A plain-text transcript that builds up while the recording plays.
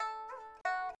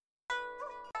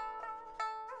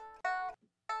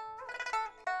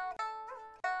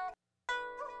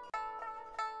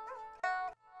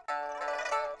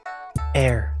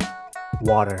Air,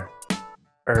 water,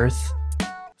 earth,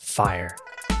 fire.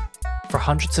 For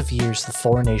hundreds of years, the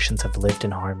four nations have lived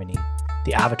in harmony.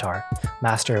 The Avatar,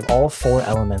 master of all four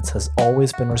elements, has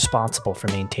always been responsible for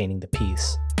maintaining the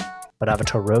peace. But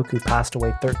Avatar Roku passed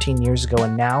away 13 years ago,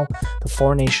 and now the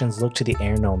four nations look to the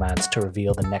air nomads to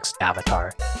reveal the next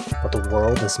Avatar. But the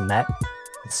world is met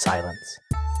with silence.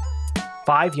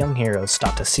 5 young heroes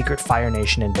stopped a secret Fire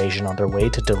Nation invasion on their way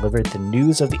to deliver the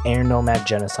news of the air nomad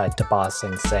genocide to Ba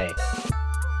Sing Se.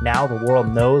 Now the world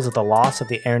knows of the loss of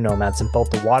the air nomads, and both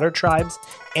the water tribes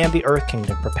and the Earth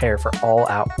Kingdom prepare for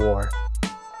all-out war.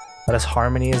 But as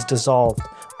harmony is dissolved,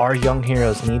 our young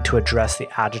heroes need to address the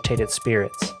agitated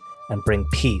spirits and bring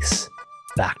peace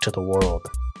back to the world.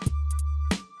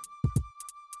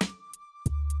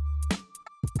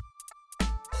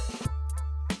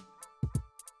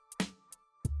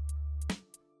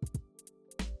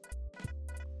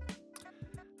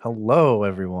 Hello,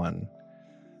 everyone.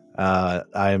 I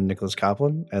am Nicholas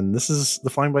Kaplan, and this is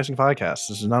the Flying Bison Podcast.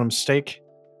 This is not a mistake.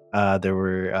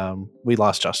 We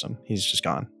lost Justin. He's just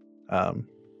gone. We don't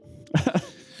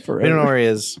know where he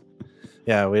is.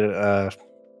 Yeah, I'm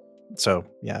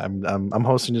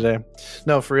hosting today.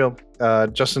 No, for real.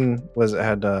 Justin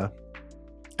had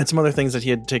some other things that he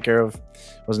had to take care of.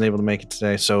 Wasn't able to make it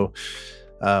today, so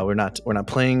we're not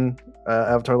playing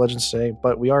Avatar Legends today,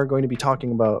 but we are going to be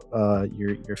talking about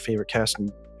your favorite cast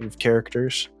of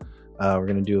characters. We're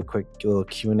going to do a quick little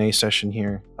Q&A session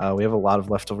here. We have a lot of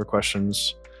leftover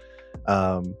questions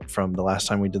from the last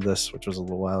time we did this, which was a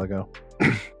little while ago.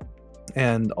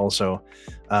 And also,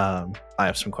 I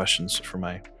have some questions for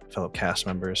my fellow cast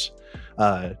members.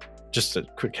 Just a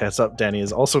quick heads up, Danny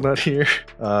is also not here.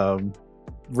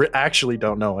 Actually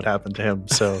don't know what happened to him,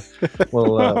 so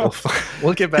we'll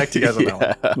get back to you guys on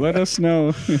that one. Let us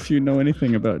know if you know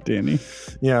anything about Danny.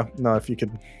 Yeah, no, if you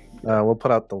could, we'll put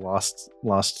out the lost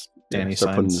Danny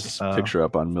signs. Putting this picture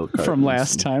up on milk cartons from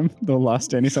last time, the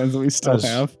lost Danny signs that we still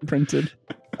have printed.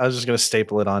 I was just gonna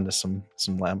staple it onto some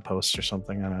lampposts or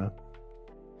something. I don't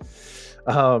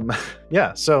know.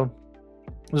 Yeah, so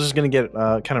I'm just gonna get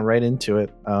kind of right into it.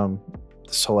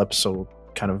 This whole episode will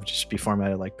kind of just be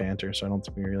formatted like banter, so I don't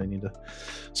think we really need to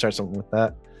start something with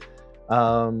that.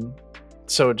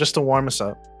 So just to warm us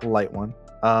up, a light one.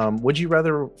 Would you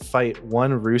rather fight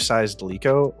 1 Rue-sized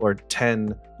Liko or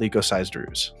 10 Liko-sized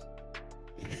Rues?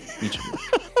 Each of you.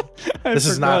 This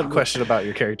is not a question about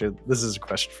your character. This is a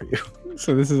question for you.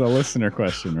 So this is a listener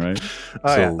question, right?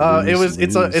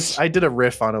 I did a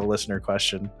riff on a listener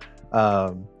question.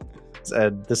 And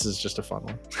this is just a fun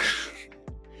one.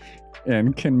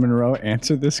 And can Monroe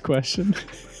answer this question?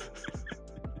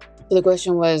 The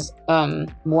question was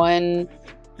 1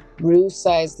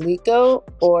 Rue-sized Liko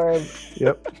or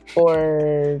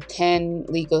 10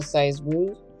 Liko-sized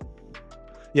Rue?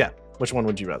 Yeah. Which one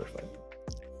would you rather fight?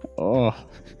 Oh. I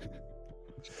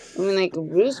mean, like,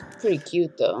 Rue's pretty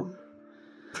cute, though.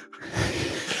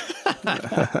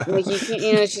 Like, you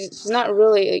can't, she's not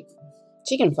really, like,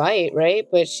 she can fight, right?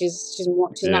 But she's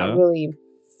not really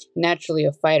naturally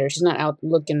a fighter. She's not out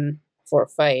looking for a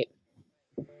fight.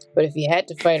 But if you had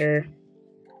to fight her,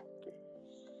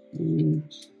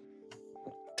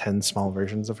 10 small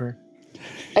versions of her?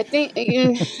 I think,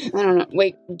 I don't know.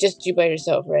 Wait, just you by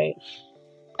yourself, right?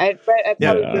 I'd probably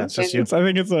it's just you. I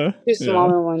think it's a 2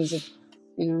 smaller ones,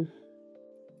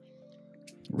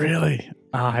 Really?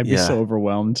 I'd be so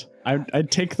overwhelmed.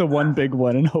 I'd take the one big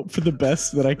one and hope for the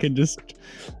best that I can just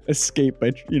escape.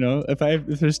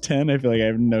 If there's 10, I feel like I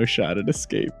have no shot at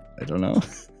escape. I don't know.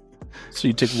 So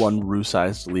you take 1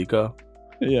 Rue-sized Liko?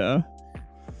 Yeah.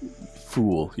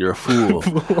 Fool. You're a fool.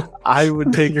 I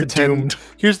would take You're the 10. doomed.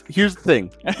 Here's the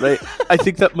thing, right? I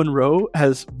think that Monroe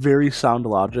has very sound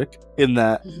logic in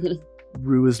that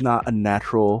Rue is not a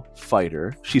natural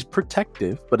fighter. She's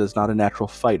protective, but is not a natural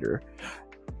fighter.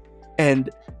 And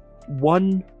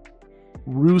 1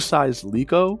 Rue-sized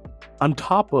Liko, on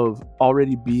top of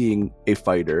already being a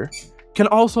fighter, can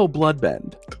also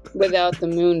bloodbend. Without the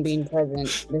moon being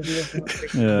present.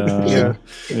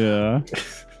 Yeah.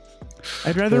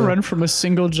 I'd rather run from a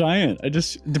single giant.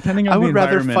 Depending on the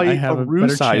environment, I have a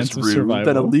better chance of survival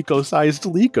than a Liko-sized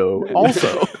Liko.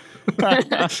 Also,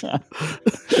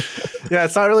 yeah,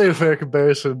 it's not really a fair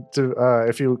comparison to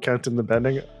if you count in the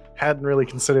bending. Hadn't really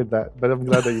considered that, but I'm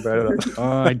glad that you brought it up.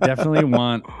 Oh, I definitely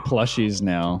want plushies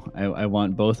now. I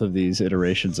want both of these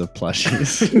iterations of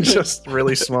plushies. Just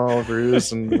really small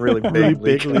Rues and really big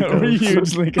Likos.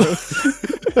 Huge Likos.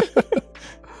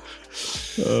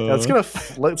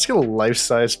 Let's get a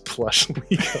life-size plush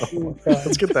Liko.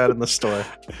 Let's get that in the store.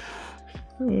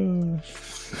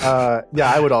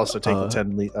 I would also take the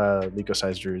 10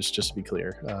 Liko-sized Rues, just to be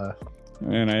clear.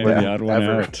 And I am the odd one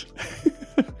out.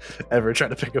 Ever try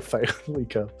to pick a fight with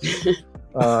Liko?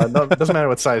 No, it doesn't matter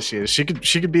what size she is. She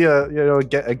could be a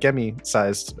Gemi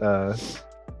sized.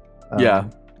 Yeah.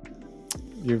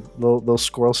 Your little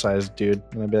squirrel sized dude,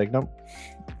 and I'd be like, nope.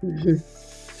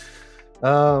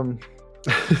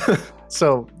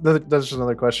 So that's just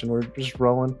another question. We're just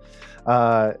rolling.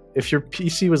 If your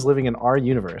PC was living in our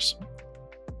universe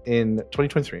in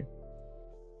 2023,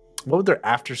 what would their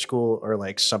after school or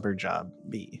like summer job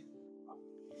be?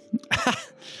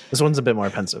 This one's a bit more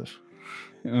pensive.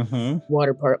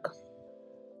 Water park.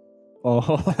 Oh,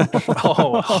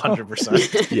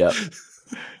 100%. Yeah.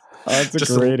 That's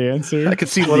a great answer. I could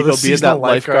see One of Liko the being seasonal that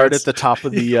lifeguard lifeguards. at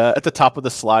the top of the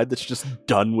slide that's just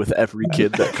done with every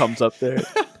kid that comes up there.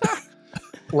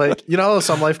 Like, you know,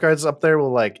 some lifeguards up there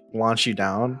will like launch you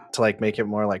down to like make it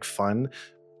more like fun.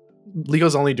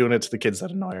 Liko's only doing it to the kids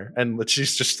that annoy her, and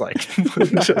she's just like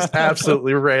just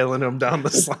absolutely railing them down the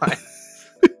slide.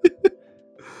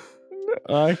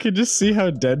 I could just see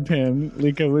how deadpan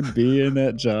Liko would be in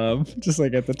that job. Just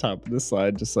like at the top of the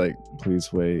slide, just like,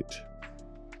 please wait.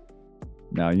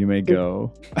 Now you may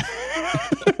go.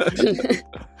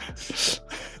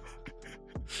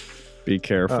 Be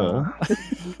careful.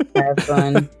 Have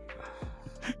fun.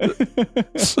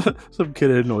 Some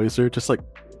kid annoys her, just like,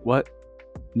 what?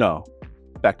 No.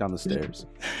 Back down the stairs.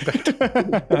 Back to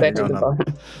the bar.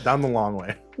 Down the long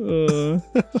way.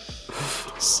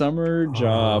 Summer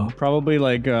job. Probably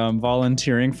like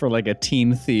volunteering for like a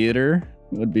teen theater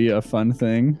would be a fun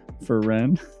thing for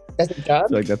Ren. That's a I job?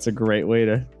 feel like that's a great way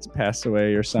to pass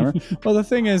away your summer. Well, the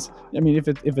thing is, I mean, if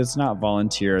it's not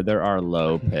volunteer, there are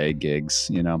low pay gigs,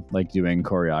 you know, like doing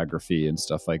choreography and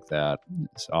stuff like that.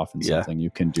 It's often something you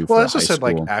can do. Well, for I also high said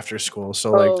school. like after school,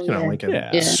 so like Oh, you know, yeah. like a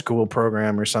Yeah. school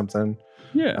program or something.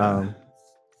 Yeah. It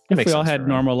If makes we all sense had for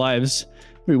normal lives,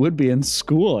 we would be in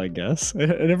school, I guess. I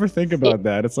never think about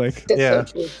that. It's like, That's Yeah.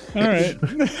 so true. all right.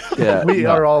 Yeah. we no.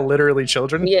 are all literally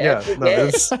children. Yeah, no, yeah.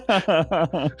 it's-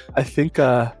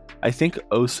 I think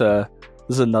Osa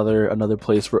is another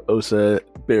place where Osa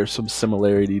bears some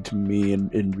similarity to me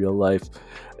in real life.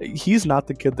 He's not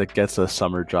the kid that gets a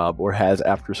summer job or has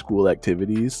after school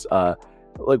activities.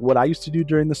 Like what I used to do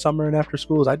during the summer and after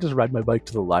school is I just ride my bike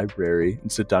to the library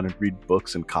and sit down and read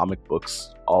books and comic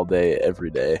books all day, every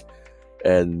day.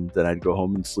 And then I'd go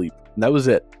home and sleep. And that was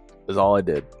it. That was all I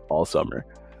did all summer.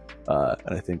 And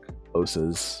I think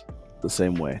Osa's the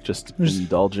same way, just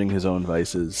indulging his own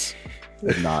vices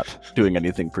and not doing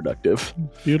anything productive.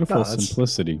 Beautiful No, that's-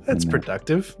 simplicity. That's in that.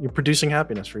 productive. You're producing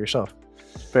happiness for yourself.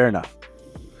 Fair enough.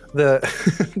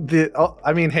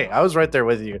 I mean, hey, I was right there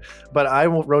with you, but I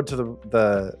rode to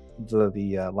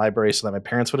the library so that my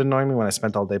parents would annoy me when I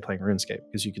spent all day playing RuneScape,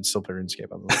 because you could still play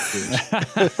RuneScape on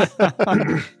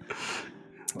the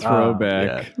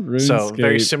Throwback. So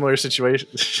very RuneScape. similar situation,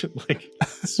 situation, like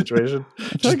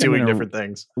just I'm doing in a- different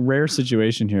things. Rare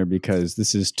situation here because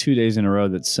this is 2 days in a row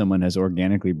that someone has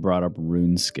organically brought up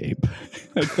RuneScape.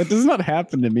 That does not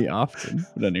happen to me often.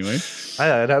 But anyway.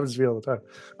 It happens to me all the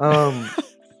time.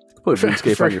 Put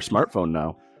RuneScape For- on your smartphone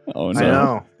now. Oh, no. I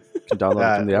know. You can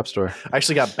download it from the App Store. I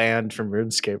actually got banned from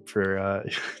RuneScape for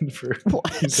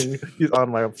using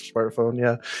on my smartphone.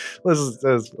 Yeah, this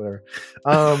is whatever.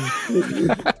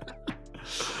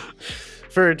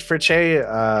 For Che,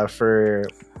 I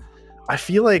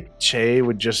feel like Che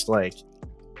would just like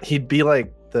he'd be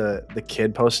like the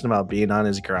kid posting about being on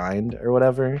his grind or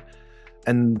whatever,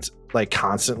 and like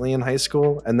constantly in high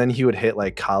school, and then he would hit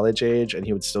like college age and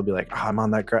he would still be like, oh, I'm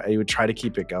on that grind. He would try to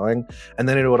keep it going, and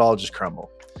then it would all just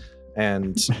crumble.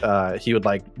 And he would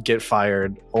like get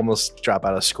fired, almost drop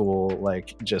out of school,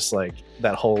 like just like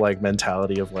that whole like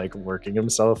mentality of like working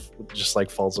himself just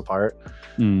like falls apart.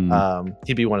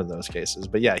 He'd be one of those cases.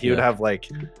 But yeah, he would have like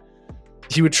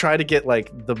he would try to get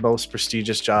like the most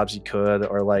prestigious jobs he could,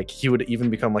 or like he would even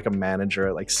become like a manager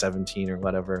at like 17 or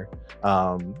whatever,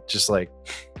 just like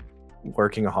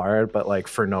working hard but like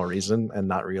for no reason, and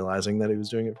not realizing that he was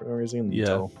doing it for no reason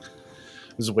until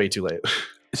it was way too late.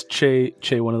 Is Che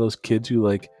one of those kids who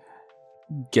like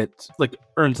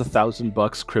earns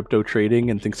 $1,000 crypto trading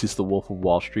and thinks he's the Wolf of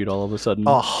Wall Street all of a sudden?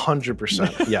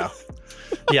 100%. Yeah.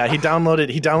 Yeah, he downloaded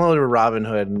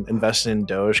Robinhood and invested in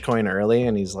Dogecoin early,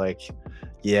 and he's like,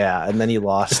 yeah, and then he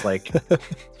lost like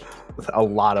a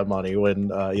lot of money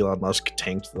when Elon Musk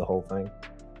tanked the whole thing.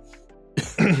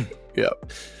 Yeah.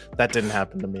 That didn't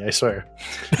happen to me, I swear.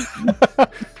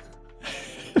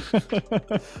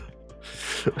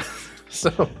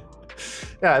 So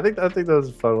yeah, I think that was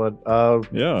a fun one.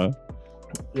 Yeah.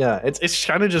 Yeah, it's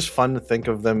kind of just fun to think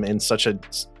of them in such a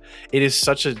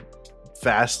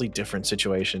vastly different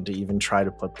situation to even try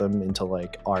to put them into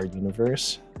like our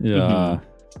universe. Yeah.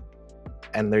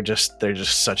 And they're just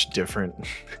such different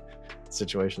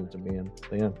situations to be in.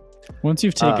 But yeah. Once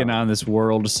you've taken on this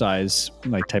world size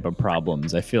like type of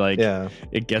problems, I feel like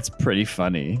it gets pretty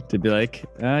funny to be like,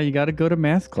 you got to go to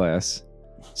math class.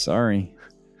 Sorry.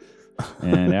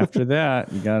 And after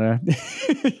that, you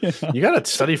gotta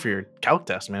study for your calc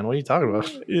test, man. What are you talking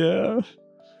about? Yeah.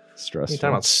 Stressful. What are you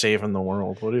talking about saving the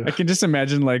world? I can just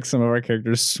imagine like some of our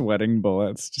characters sweating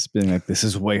bullets, just being like, this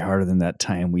is way harder than that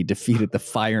time we defeated the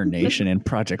Fire Nation in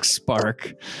Project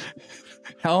Spark.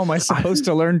 How am I supposed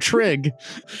to learn trig?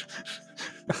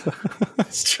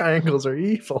 These triangles are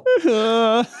evil.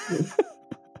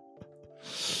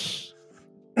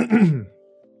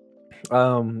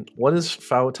 What is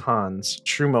Fautan's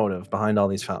true motive behind all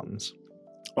these fountains?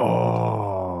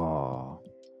 Oh,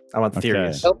 I want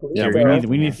theories. Yeah,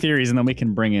 we need theories, and then we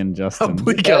can bring in Justin.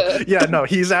 Yeah, no,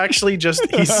 he's actually just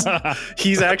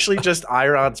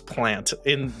Iron's plant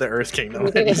in the Earth Kingdom.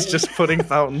 And he's just putting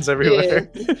fountains everywhere.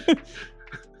 Yeah.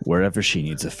 Wherever she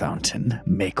needs a fountain,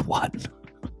 make one.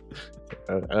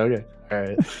 Okay, all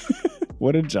right.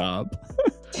 What a job.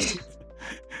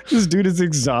 This dude is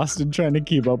exhausted trying to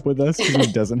keep up with us because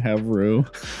he doesn't have Rue.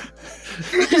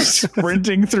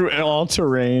 Sprinting through all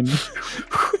terrain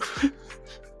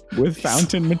with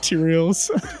fountain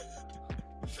materials.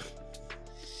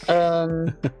 It's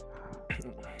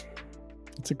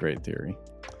a great theory.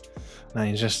 No,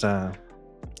 he just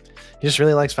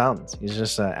really likes fountains. He's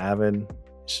just avid.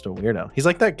 He's just a weirdo. He's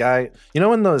like that guy. You know,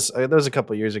 when that was a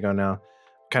couple years ago now,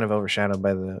 kind of overshadowed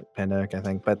by the pandemic, I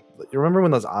think. But you remember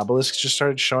when those obelisks just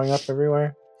started showing up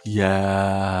everywhere?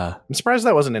 Yeah. I'm surprised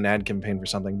that wasn't an ad campaign for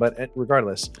something. But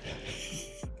regardless,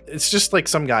 it's just like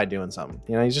some guy doing something.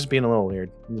 You know, he's just being a little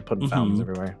weird. He's putting fountains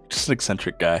everywhere. Just an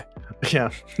eccentric guy.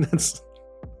 Yeah,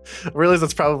 I realize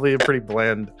that's probably a pretty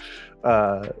bland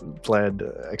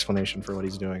explanation for what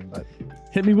he's doing. But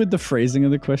hit me with the phrasing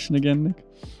of the question again, Nick.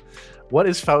 What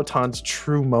is Fautan's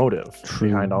true motive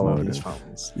behind all of these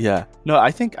fountains? Yeah, no, I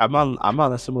think I'm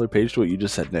on a similar page to what you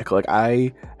just said, Nick. Like,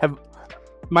 I have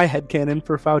my headcanon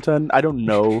for Fautan. I don't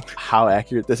know how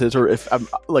accurate this is, or if I'm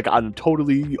like on a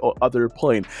totally other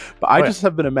plane, but I just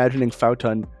have been imagining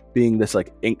Fautan being this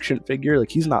like ancient figure.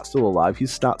 Like, he's not still alive,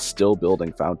 he's not still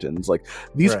building fountains. Like,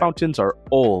 these fountains are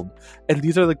old, and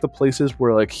these are like the places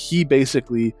where like he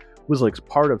basically was like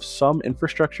part of some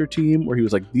infrastructure team where he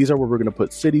was like, these are where we're going to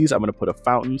put cities. I'm going to put a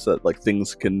fountain so that like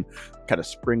things can kind of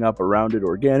spring up around it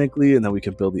organically, and then we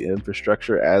can build the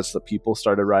infrastructure as the people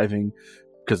start arriving,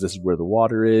 because this is where the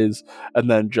water is. And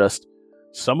then just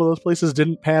some of those places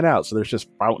didn't pan out, so there's just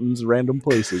fountains random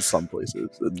places, some places,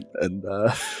 and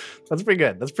that's pretty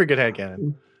good. That's pretty good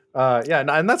headcanon.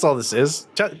 And that's all this is.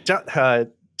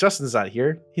 Justin's not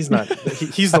here. He's not.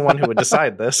 He's the one who would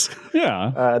decide this.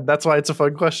 Yeah. That's why it's a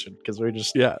fun question, because we're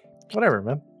just whatever,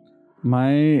 man.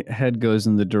 My head goes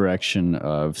in the direction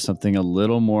of something a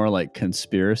little more like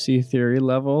conspiracy theory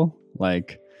level.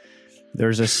 Like,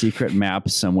 there's a secret map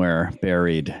somewhere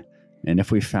buried, and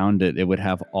if we found it, it would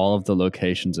have all of the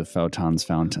locations of Fautan's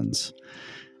fountains,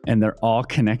 and they're all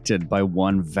connected by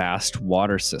one vast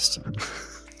water system.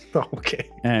 Okay.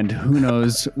 And who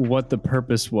knows what the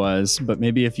purpose was, but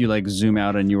maybe if you like zoom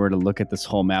out and you were to look at this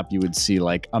whole map, you would see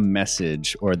like a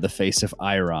message or the face of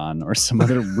Iron or some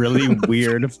other really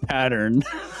weird pattern.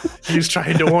 He was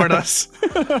trying to warn us.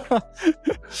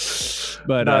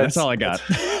 But that's all I got.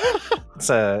 It's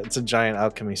a giant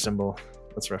alchemy symbol.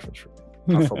 That's a reference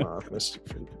for Full Alchemist,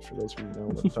 for those who know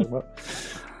what I'm talking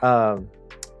about.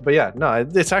 But yeah, no,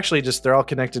 it's actually just they're all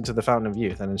connected to the Fountain of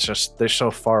Youth, and it's just they're so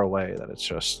far away that it's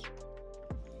just,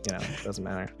 you know, it doesn't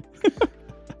matter.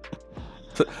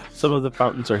 Some of the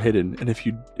fountains are hidden, and if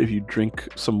you drink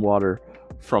some water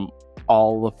from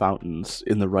all the fountains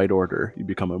in the right order, you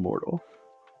become immortal.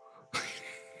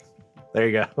 There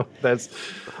you go.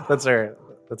 That's our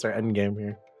end game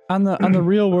here. On the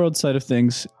real world side of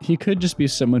things, he could just be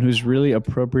someone who's really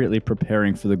appropriately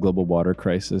preparing for the global water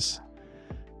crisis.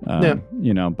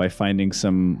 You know, by finding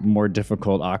some more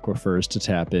difficult aquifers to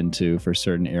tap into for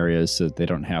certain areas so that they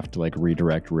don't have to like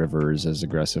redirect rivers as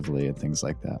aggressively and things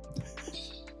like that.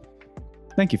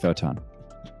 Thank you, Fautan.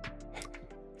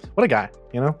 What a guy,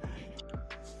 you know?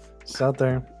 Just out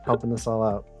there helping us all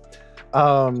out.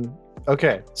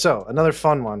 Okay, so another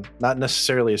fun one, not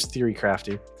necessarily as theory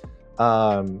crafty.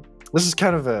 This is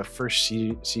kind of a first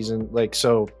season, like,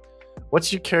 so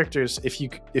what's your characters, if you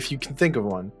can think of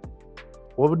one,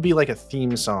 what would be like a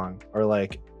theme song or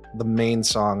like the main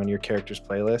song on your character's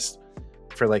playlist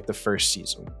for like the first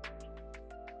season?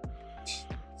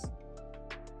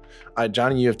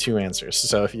 Johnny, you have 2 answers.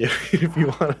 So if you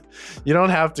want, you don't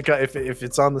have to cut. If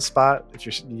it's on the spot, if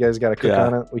you guys got to cook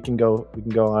on it, we can go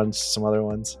on to some other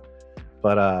ones.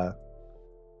 But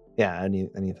yeah,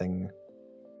 anything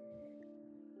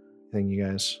you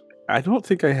guys. I don't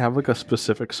think I have like a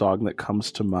specific song that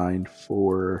comes to mind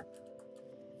for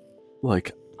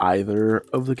like either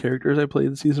of the characters I played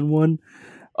in season 1.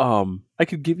 I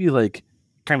could give you like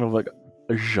kind of like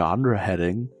a genre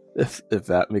heading if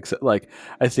that makes it. Like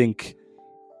I think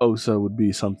Osa would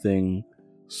be something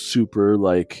super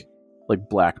like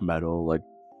black metal, like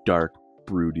dark,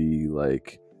 broody,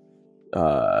 like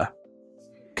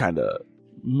kind of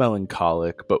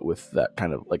melancholic, but with that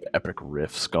kind of like epic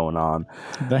riffs going on.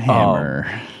 The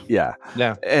hammer. Yeah.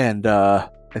 And I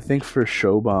think for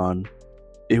Shoban,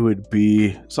 it would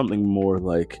be something more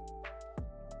like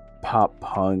pop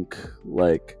punk,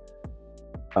 like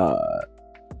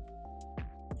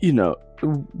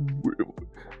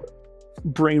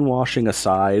brainwashing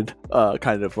aside,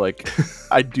 kind of like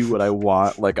I do what I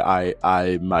want, like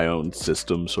I my own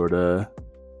system sort of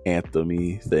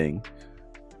anthem-y thing.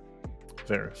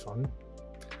 Very fun.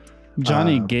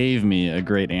 Johnny gave me a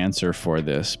great answer for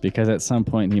this because at some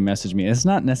point he messaged me. It's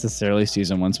not necessarily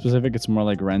season 1 specific. It's more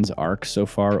like Ren's arc so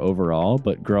far overall,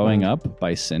 but Growing Up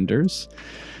by Cinders.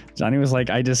 Johnny was like,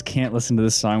 I just can't listen to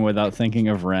this song without thinking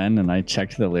of Ren. And I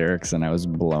checked the lyrics and I was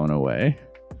blown away.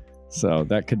 So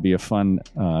that could be a fun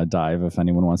dive if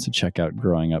anyone wants to check out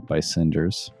Growing Up by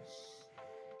Cinders.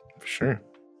 For sure.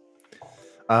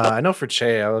 I know for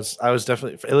Che, I was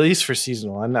definitely, at least for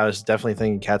season 1, I was definitely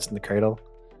thinking Cats in the Cradle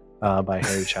by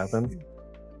Harry Chapin,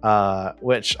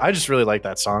 which I just really like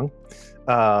that song.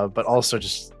 But also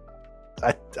just,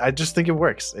 I just think it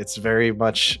works. It's very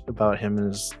much about him and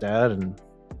his dad and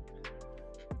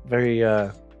very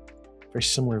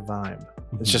similar vibe.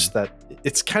 Mm-hmm. It's just that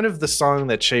it's kind of the song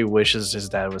that Che wishes his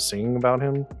dad was singing about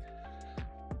him,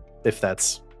 if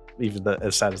that's even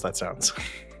as sad as that sounds.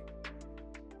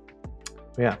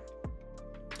 Yeah.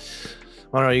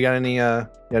 I don't know. You got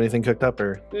anything cooked up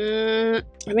or?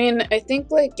 I mean, I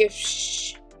think like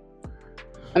if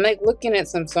I'm like looking at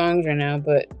some songs right now,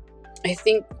 but I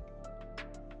think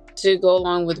to go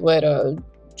along with what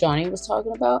Johnny was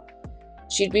talking about,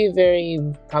 she'd be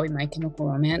probably My Chemical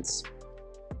Romance.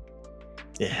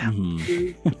 Yeah.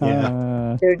 Mm-hmm.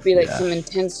 Yeah. There would be like some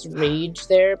intense rage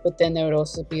there, but then there would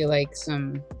also be like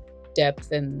some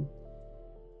depth and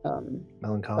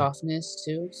melancholy softness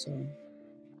too. So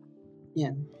yeah.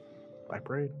 Black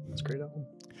Parade. That's a great album.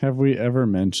 Have we ever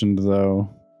mentioned though,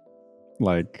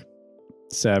 like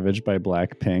Savage by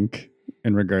Blackpink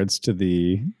in regards to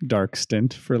the dark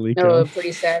stint for Liko? Oh,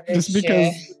 Pretty Savage. Just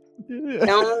because.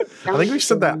 I think we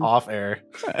said that off air.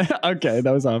 Okay,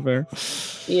 that was off air.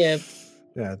 Yeah.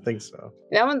 Yeah, I think so.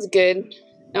 That one's good.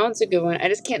 That one's a good one. I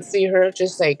just can't see her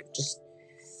just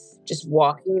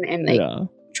walking and like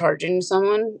charging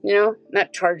someone,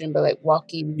 not charging, but like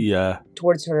walking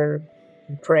towards her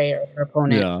prey or her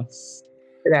opponent. Yeah.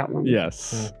 For that one.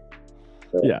 Yes.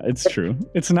 Yeah, it's true.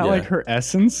 It's not like her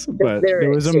essence, but there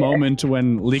was a moment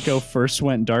when Liko first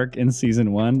went dark in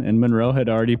season 1 and Monroe had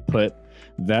already put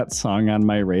that song on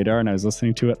my radar and I was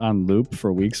listening to it on loop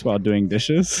for weeks while doing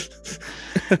dishes.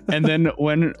 And then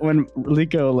when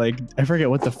Liko, like, I forget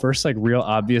what the first like real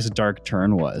obvious dark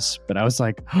turn was, but I was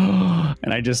like, oh,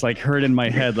 and I just like heard in my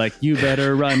head like, you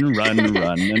better run.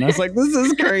 And I was like, this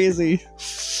is crazy.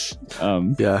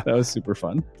 That was super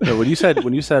fun. So when you said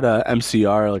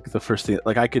MCR, like the first thing,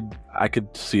 like I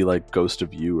could see like Ghost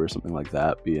of You or something like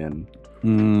that being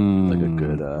like a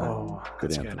good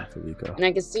anthem for Liko. And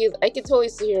I could totally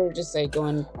see her just like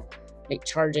going, like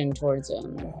charging towards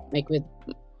like with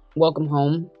Welcome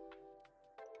Home.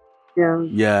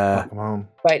 Yeah. Welcome Home.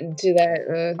 Fighting to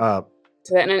that.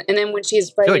 And then when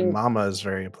she's fighting, I feel like Mama is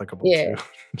very applicable too.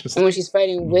 And when she's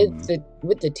fighting with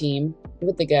the team,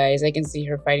 with the guys, I can see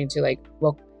her fighting to like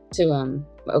Welcome to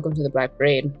the Black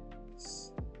Parade.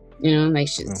 Like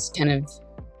she's kind of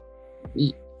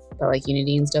about like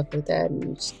unity and stuff like that,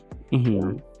 and just, I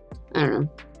don't know.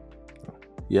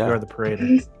 Yeah, you're the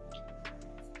parade.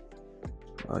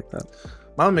 I like that.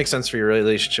 Mama makes sense for your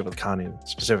relationship with Connie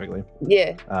specifically.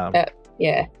 Yeah.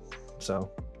 Yeah.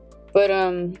 So. But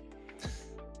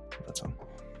that's all.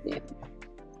 Yeah.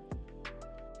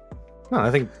 No,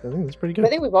 I think that's pretty good. I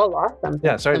think we've all lost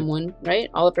someone, right?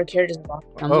 All of our characters have lost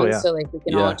someone, so like we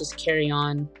can all just carry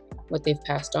on what they've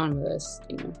passed on with us.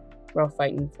 We're all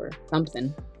fighting for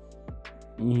something.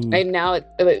 And now,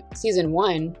 season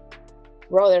 1,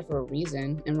 we're all there for a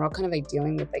reason, and we're all kind of like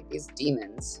dealing with like these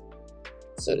demons,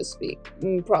 so to speak.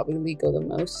 Probably Liko the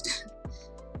most,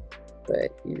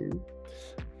 but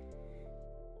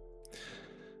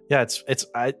Yeah, it's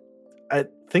I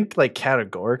think like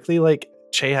categorically, like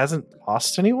Che hasn't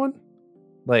lost anyone.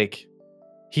 Like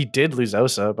he did lose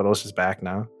Osa, but Osa's back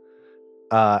now.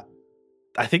 I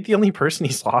think the only person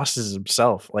he's lost is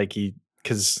himself. Like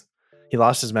because he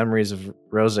lost his memories of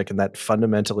Rosic, and that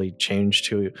fundamentally changed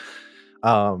who.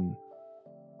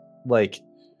 Like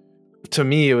to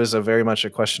me, it was very much a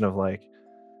question of like,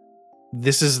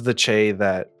 this is the Che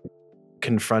that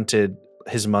confronted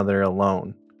his mother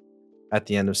alone at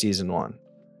the end of season 1.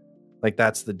 Like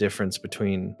that's the difference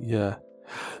between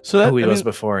so who he was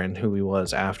before and who he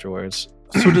was afterwards.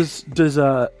 So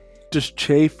does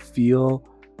Che feel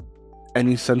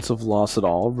any sense of loss at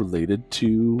all related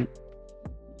to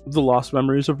the lost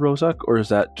memories of Rozak, or is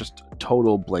that just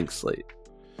total blank slate?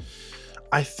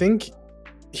 I think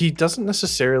he doesn't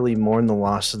necessarily mourn the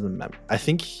loss of the memory. I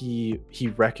think he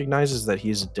recognizes that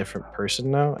he's a different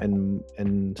person now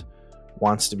and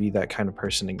wants to be that kind of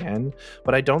person again.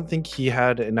 But I don't think he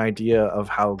had an idea of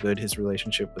how good his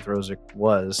relationship with Rosic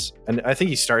was. And I think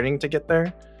he's starting to get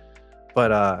there.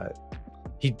 But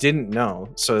he didn't know.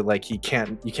 So like you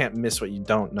can't miss what you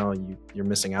don't know you're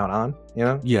missing out on, you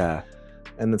know? Yeah.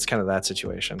 And it's kind of that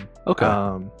situation.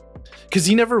 Okay. Because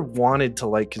he never wanted to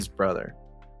like his brother.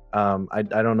 I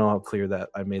don't know how clear that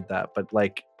I made that, but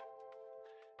like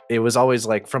it was always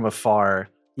like from afar,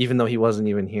 even though he wasn't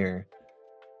even here,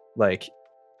 like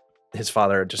his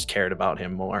father just cared about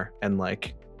him more and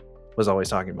like was always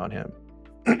talking about him.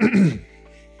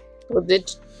 Well,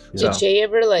 did Che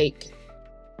ever like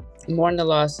mourn the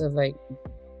loss of like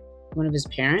one of his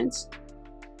parents?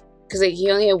 Because like he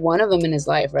only had one of them in his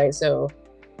life, right? So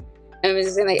I was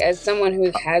just saying, like, as someone who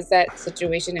has that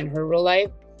situation in her real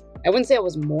life, I wouldn't say I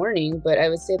was mourning, but I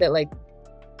would say that like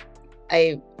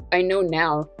I know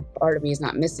now part of me is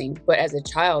not missing, but as a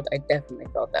child I definitely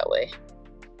felt that way.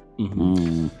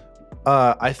 Mm-hmm.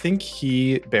 I think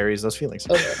he buries those feelings.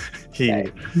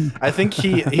 Okay. I think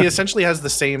he essentially has the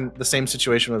same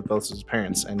situation with both his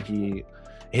parents, and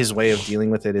his way of dealing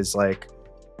with it is like,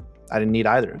 I didn't need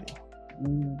either of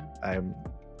you.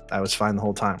 I was fine the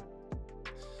whole time.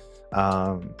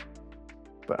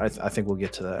 But I think we'll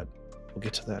get to that. We'll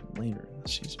get to that later in the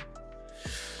season.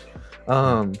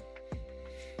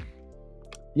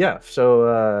 Yeah.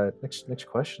 So next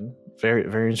question. Very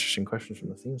very interesting question from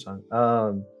the theme song.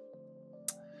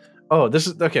 This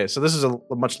is okay. So this is a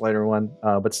much lighter one,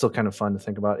 but still kind of fun to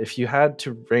think about. If you had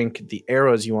to rank the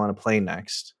eras you want to play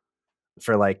next,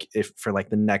 for the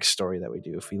next story that we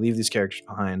do, if we leave these characters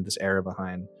behind, this era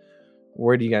behind,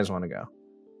 where do you guys want to go?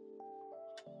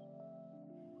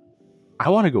 I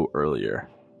want to go earlier.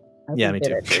 Yeah, me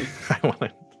too. I want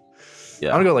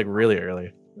to go like really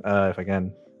early, if I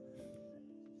can.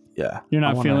 Yeah. You're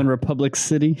not feeling Republic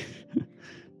City?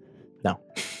 No.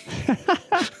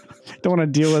 Don't want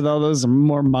to deal with all those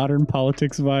more modern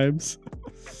politics vibes.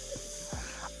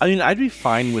 I mean, I'd be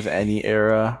fine with any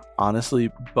era, honestly,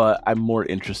 but I'm more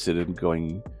interested in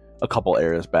going a couple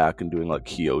eras back and doing like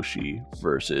Kyoshi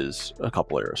versus a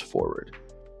couple eras forward.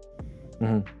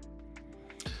 Mm-hmm.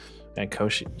 And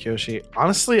Kyoshi.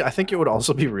 Honestly, I think it would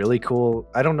also be really cool.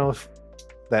 I don't know if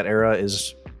that era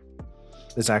is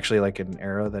actually like an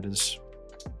era that is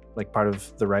like part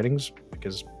of the writings,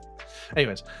 because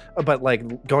anyways, but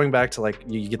like going back to like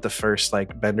you get the first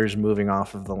like benders moving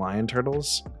off of the lion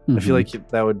turtles. Mm-hmm. I feel like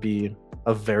that would be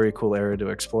a very cool era to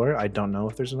explore. I don't know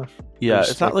if there's enough. Yeah,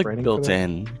 it's not like built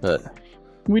in, but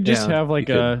we just have like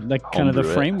kind of the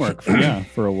framework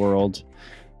for a world.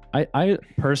 I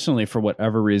personally, for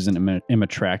whatever reason, am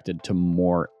attracted to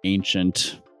more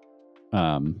ancient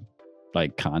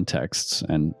like contexts,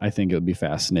 and I think it would be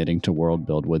fascinating to world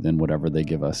build within whatever they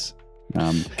give us.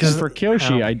 Because for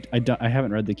Kyoshi, I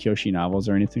haven't read the Kyoshi novels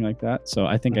or anything like that, so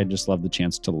I think I just love the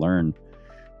chance to learn,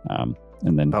 and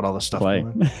then about all the stuff. Play.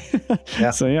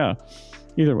 Yeah. So yeah,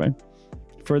 either way,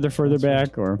 further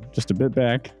back or just a bit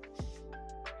back.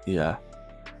 Yeah.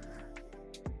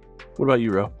 What about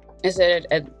you, Ro? I said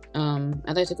I'd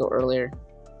like to go earlier.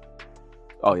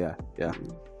 Oh yeah.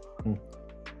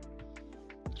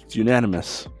 It's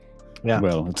unanimous. Yeah.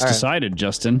 Well, it's decided,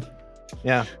 Justin.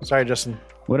 Yeah. Sorry, Justin.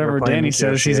 Whatever Danny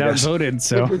says, he's outvoted.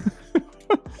 So.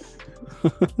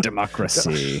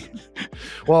 Democracy.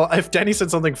 Well, if Danny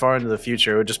said something far into the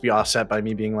future, it would just be offset by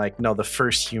me being like, no, the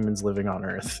first humans living on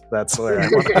Earth. That's where I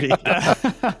want to be.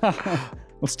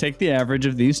 Let's take the average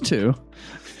of these two.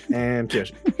 And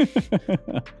Kyoshi.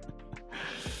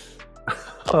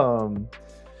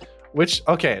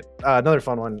 Another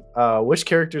fun one. Which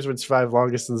characters would survive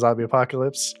longest in the zombie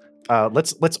apocalypse?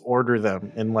 Let's order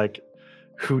them in like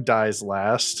who dies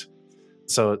last.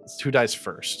 So who dies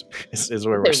first is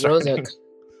where we're starting.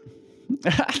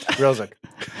 Rosic.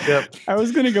 Yep. I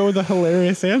was going to go with a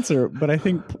hilarious answer, but I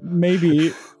think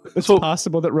maybe it's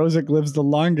possible that Rozek lives the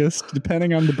longest,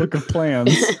 depending on the Book of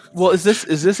Plans. Well, is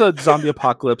this a zombie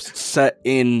apocalypse set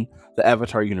in the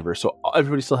Avatar universe? So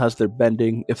everybody still has their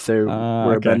bending if they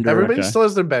were a bender. Everybody still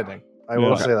has their bending. I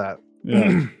will say that.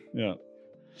 Yeah. Yeah.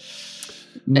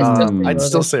 I'd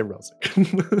still say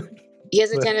Rozek. He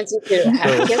has a tendency to he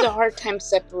has a hard time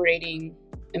separating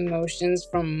emotions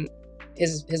from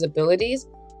his abilities.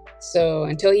 So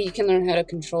until he can learn how to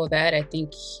control that, I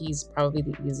think he's probably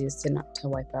the easiest to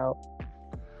wipe out.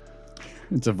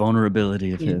 It's a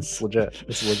vulnerability of his. It's legit.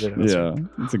 It's legit. Yeah,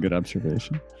 it's a good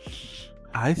observation.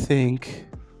 I think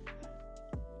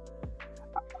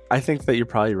that you're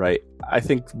probably right. I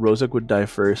think Rozek would die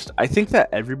first. I think that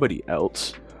everybody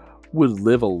else would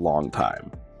live a long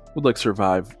time, would like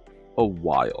survive a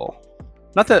while.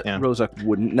 Not that Rozek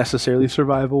wouldn't necessarily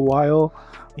survive a while,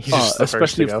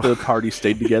 especially if the party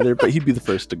stayed together, but he'd be the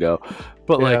first to go.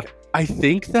 But like, I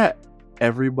think that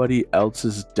everybody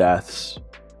else's deaths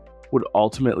would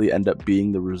ultimately end up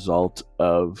being the result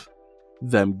of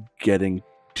them getting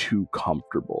too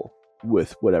comfortable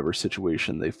with whatever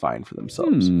situation they find for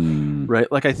themselves. Right?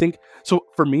 Like, I think, so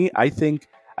for me, I think,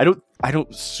 I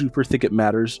don't super think it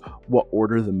matters what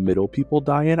order the middle people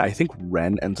die in. I think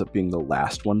Ren ends up being the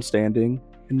last one standing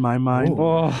in my mind.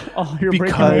 Oh, you're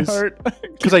breaking my heart.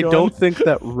 Because I don't think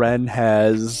that Ren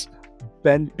has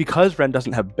because Ren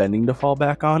doesn't have bending to fall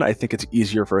back on. I think it's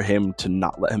easier for him to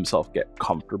not let himself get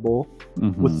comfortable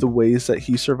with the ways that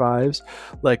he survives.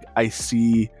 Like, I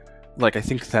think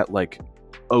that like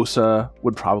Osa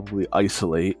would probably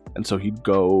isolate, and so he'd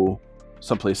go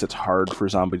someplace that's hard for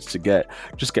zombies to get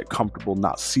comfortable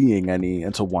not seeing any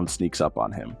until one sneaks up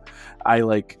on him. I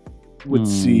would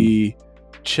see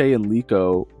Che and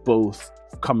Liko both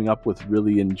coming up with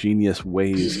really ingenious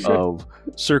ways of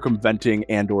circumventing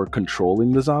and or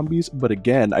controlling the zombies, but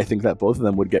again, I think that both of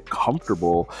them would get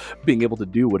comfortable being able to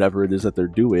do whatever it is that they're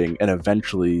doing, and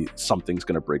eventually something's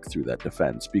going to break through that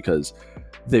defense because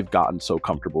they've gotten so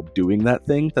comfortable doing that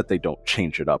thing that they don't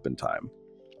change it up in time.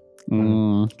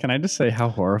 Can I just say, how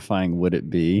horrifying would it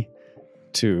be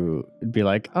to be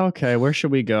like, okay, where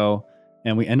should we go?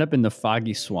 And we end up in the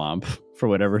foggy swamp for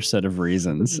whatever set of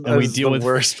reasons. And we deal with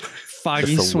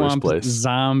foggy swamp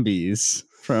zombies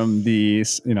from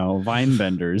these, vine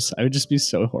benders. I would just be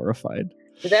so horrified.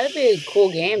 But that'd be a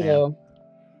cool game, though.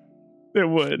 It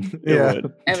would. Yeah. It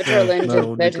would. Avatar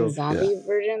Legend Zombie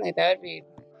version, like that would be.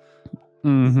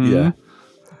 Yeah.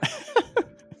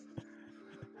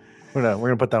 We're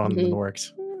gonna put that one in the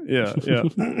works. Yeah.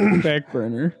 Back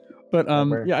burner. But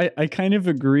I kind of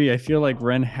agree. I feel like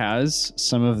Ren has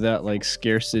some of that like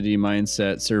scarcity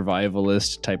mindset,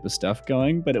 survivalist type of stuff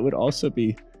going, but it would also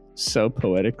be so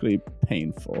poetically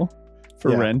painful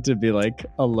for Ren to be like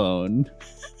alone.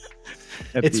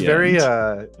 It's very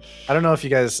I don't know if you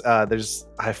guys I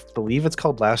believe it's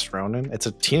called Last Ronin. It's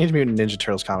a Teenage Mutant Ninja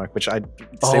Turtles comic, which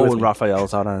when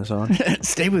Raphael's out on his own.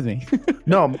 Stay with me.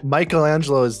 No,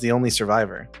 Michelangelo is the only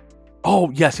survivor.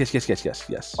 Oh, yes.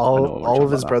 All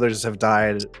of his brothers have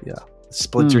died. Yeah.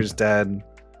 Splinter's dead.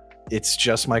 It's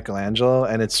just Michelangelo,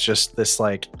 and it's just this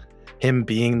like him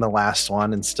being the last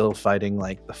one and still fighting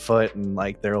like the Foot and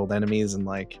like their old enemies, and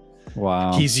like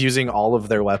wow, he's using all of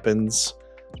their weapons,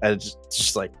 and it's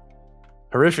just like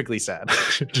horrifically sad.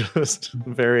 Just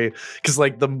very, because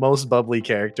like the most bubbly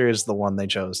character is the one they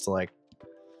chose to like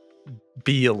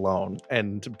be alone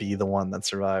and be the one that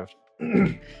survived.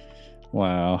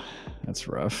 Wow, that's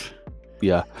rough.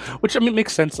 Yeah, which I mean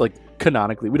makes sense. Like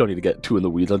canonically, we don't need to get too in the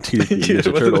weeds on Teenage Mutant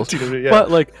Ninja Turtles,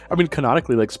 but like I mean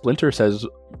canonically, like Splinter says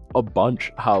a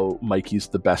bunch how Mikey's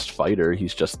the best fighter.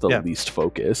 He's just the least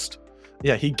focused.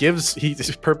 Yeah, he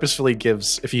purposefully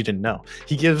gives. If you didn't know,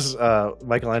 he gives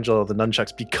Michelangelo the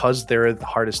nunchucks because they're the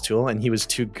hardest tool, and he was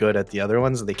too good at the other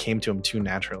ones, and they came to him too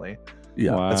naturally.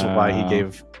 Yeah, wow. That's why he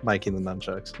gave Mikey the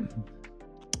nunchucks.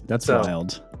 That's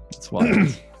wild. That's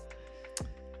wild.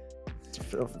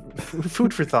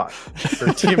 Food for thought for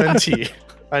TMNT.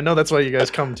 I know that's why you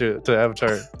guys come to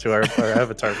Avatar, to our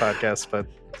Avatar podcast, but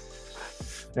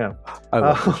yeah, I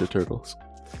love Ninja Turtles.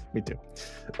 Me too.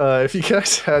 If you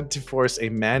guys had to force a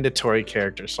mandatory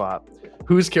character swap,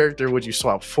 whose character would you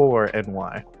swap for and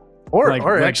why? Or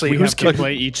actually, who's can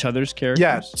play each other's characters?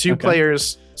 Yeah, two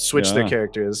players switch their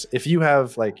characters. If you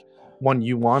have like one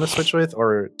you want to switch with,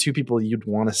 or two people you'd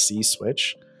want to see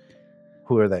switch,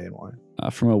 who are they and why?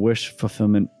 From a wish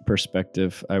fulfillment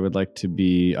perspective, I would like to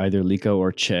be either Liko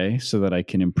or Che so that I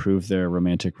can improve their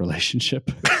romantic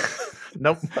relationship.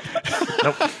 Nope.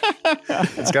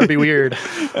 It's gotta be weird.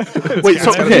 Wait,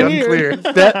 so okay, unclear.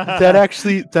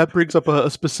 that brings up a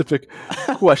specific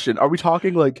question. Are we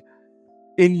talking like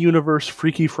in-universe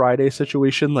Freaky Friday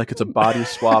situation, like it's a body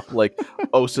swap, like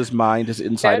Osa's mind is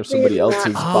inside of somebody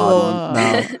else's body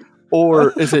now,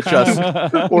 or is it just,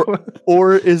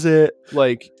 or is it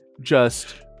like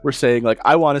just we're saying like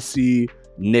I want to see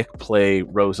Nick play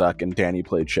Rozak and Danny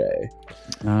play Che?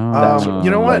 You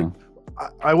know what?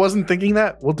 I wasn't thinking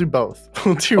that. We'll do both.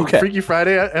 We'll do Freaky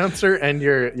Friday answer and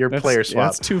your player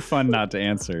swap. That's too fun not to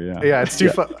answer. Yeah. Yeah, it's too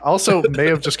fun. Also, may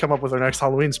have just come up with our next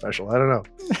Halloween special. I don't know.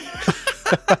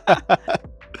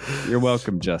 You're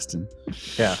welcome, Justin.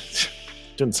 Yeah.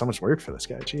 Doing so much work for this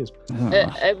guy. Jeez.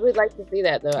 I would like to see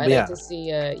that though. I'd like to see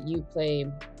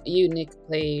you Nick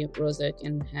play Rozak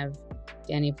and have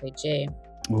Danny play Jay.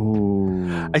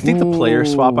 Ooh. I think the player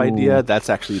swap idea, that's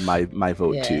actually my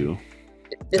vote too.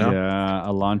 Yeah,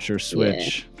 a launcher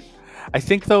switch. Yeah. I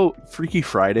think though, Freaky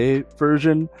Friday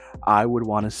version, I would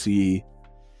want to see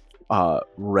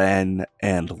Ren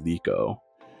and Liko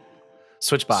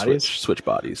switch bodies. Switch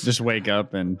bodies. Just wake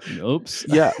up and oops.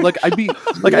 Yeah, like I think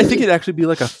it'd actually be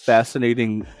like a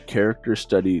fascinating character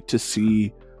study to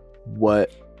see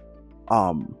what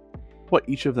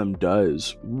each of them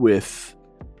does with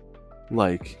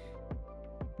like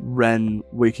Ren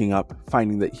waking up,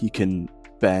 finding that he can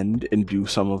bend and do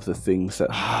some of the things that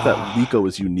Liko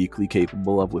is uniquely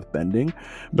capable of with bending,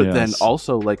 but then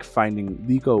also like finding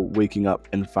Liko waking up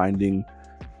and finding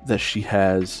that she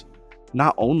has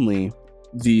not only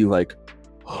the like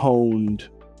honed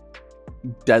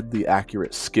deadly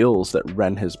accurate skills that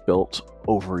Ren has built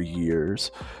over years,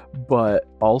 but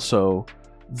also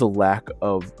the lack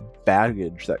of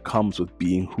baggage that comes with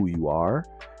being who you are.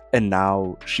 And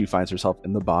now she finds herself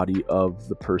in the body of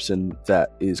the person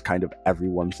that is kind of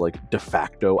everyone's like de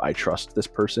facto, I trust this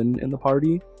person in the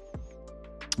party.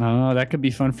 Oh, that could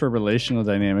be fun for relational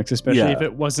dynamics, especially if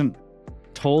it wasn't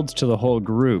told to the whole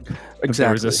group that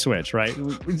there was a switch, right?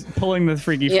 Pulling the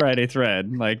Freaky Friday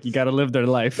thread, like you got to live their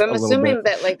life. But I'm assuming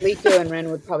that like Liko and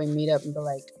Ren would probably meet up and be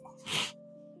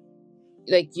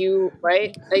like you,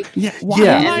 right? Like yeah,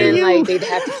 and then like they'd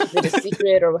have to keep it a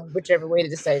secret or whichever way to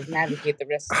decide to navigate the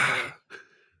rest of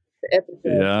the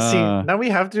episode. Yeah. See, now we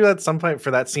have to do that at some point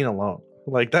for that scene alone.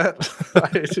 Like that,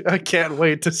 I can't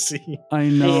wait to see. I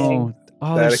know.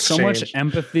 Oh, there's exchange. so much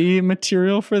empathy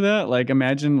material for that. Like,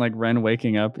 imagine like Ren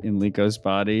waking up in Liko's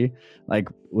body. Like,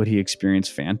 would he experience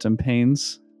phantom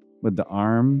pains with the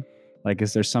arm? Like,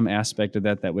 is there some aspect of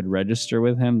that would register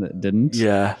with him that didn't?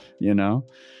 Yeah, you know.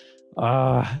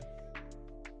 Then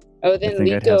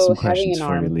I'd have some questions having an for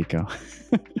arm. you, Liko.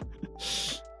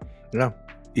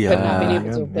 Yeah. But not being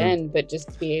able to bend, but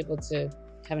just be able to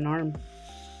have an arm.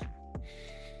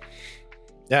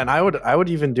 Yeah, and I would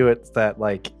even do it that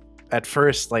like at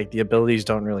first like the abilities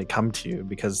don't really come to you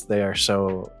because they are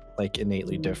so like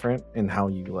innately different in how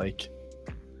you like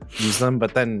use them,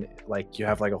 but then like you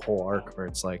have like a whole arc where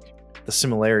it's like the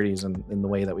similarities in the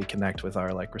way that we connect with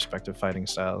our like respective fighting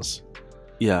styles.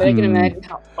 Yeah, but I can imagine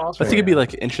how awesome. I think it'd be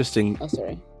like interesting. Oh,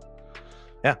 sorry.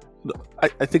 Yeah,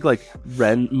 I think like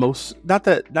Ren not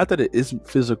that it isn't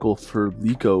physical for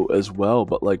Liko as well,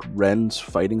 but like Ren's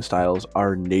fighting styles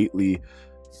are innately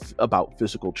about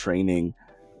physical training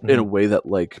in a way that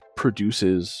like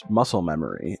produces muscle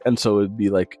memory, and so it'd be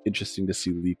like interesting to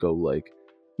see Liko like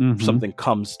something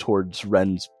comes towards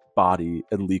Ren's body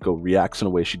and Liko reacts in a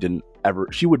way she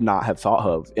would not have thought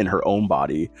of in her own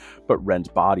body, but Ren's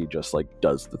body just like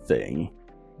does the thing.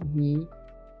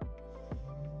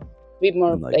 Be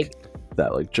more like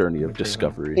that like journey of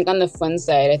discovery. I think on the fun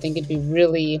side, I think it'd be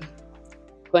really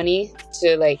funny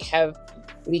to like have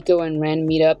Liko and Ren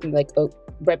meet up and like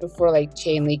right before like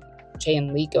Che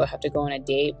and Liko have to go on a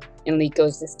date, and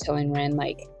Liko's just telling Ren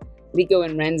like Liko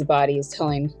and Ren's body is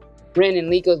telling Ren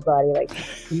and Liko's body like,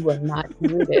 you are not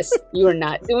doing this, you are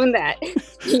not doing that.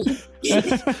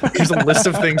 There's a list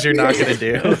of things you're not gonna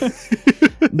do.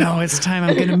 No, it's time.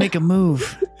 I'm gonna make a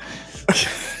move.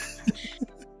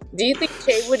 Do you think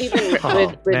Che would even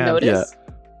would notice?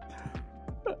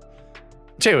 Yeah.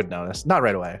 Che would notice, not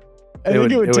right away. I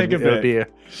think it would take a bit.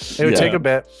 It would take a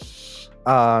bit.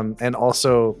 And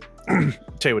also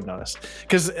Che would notice,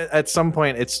 because at some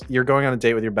point you're going on a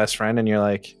date with your best friend and you're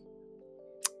like,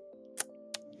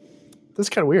 this is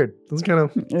kind of weird. This is kind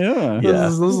of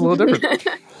this is a little different.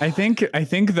 I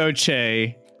think though,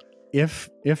 Che, if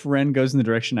Ren goes in the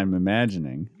direction I'm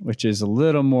imagining, which is a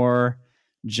little more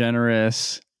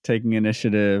generous, taking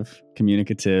initiative,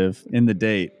 communicative in the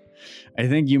date, I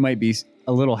think you might be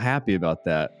a little happy about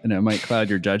that, and it might cloud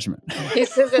your judgment. He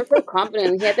says that so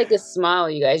confident. He had like a smile,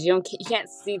 you guys. You can't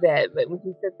see that, but when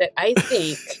he said that, I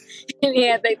think, and he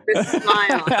had like this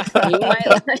smile. You might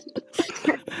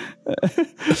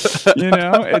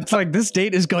it's like this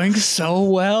date is going so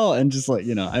well, and just like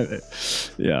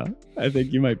I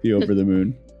think you might be over the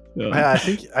moon. Yeah,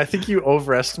 I think you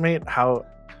overestimate how.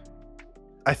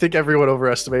 I think everyone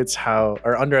overestimates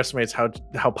or underestimates how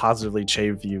positively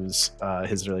Che views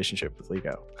his relationship with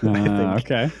Liko.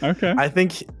 Okay.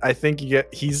 I think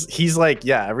he's like,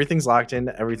 yeah, everything's locked in,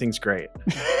 everything's great.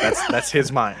 That's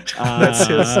his mind.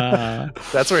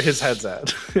 That's where his head's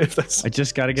at. I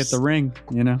just got to get the ring,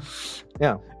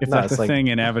 Yeah. If that's a thing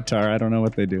in Avatar, I don't know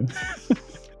what they do.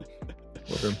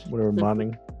 whatever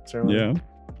bonding ceremony.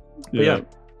 Yeah. Yeah,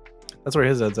 that's where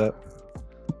his head's at.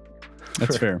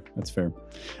 That's fair.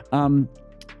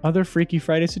 Other Freaky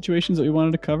Friday situations that we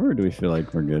wanted to cover, or do we feel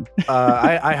like we're good?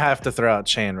 I have to throw out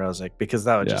Che and Rosic because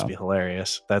that would just be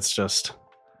hilarious. That's just...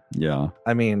 Yeah.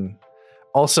 I mean,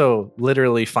 also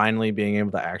literally finally being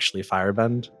able to actually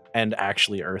firebend and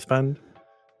actually earthbend.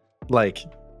 Like,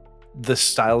 the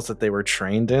styles that they were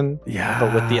trained in,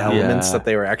 but with the elements that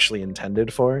they were actually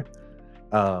intended for.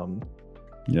 I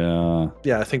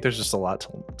think there's just a lot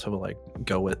to like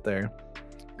go with there.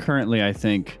 Currently, I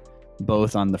think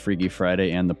both on the Freaky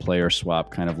Friday and the player swap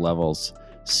kind of levels,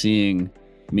 seeing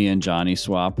me and Johnny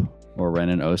swap or Ren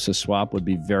and Osa swap would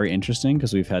be very interesting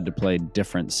because we've had to play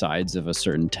different sides of a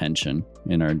certain tension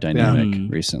in our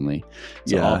dynamic recently.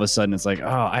 So all of a sudden it's like,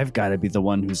 oh, I've got to be the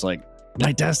one who's like,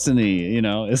 my destiny,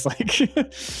 it's like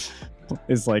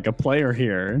is like a player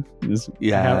here.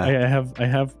 I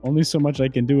have only so much I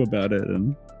can do about it,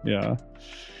 and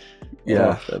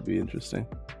that'd be interesting.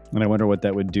 And I wonder what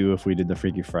that would do if we did the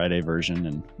Freaky Friday version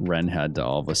and Ren had to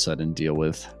all of a sudden deal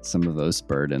with some of those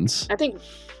burdens. I think,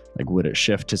 like, would it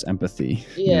shift his empathy?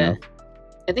 Yeah.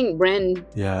 I think Ren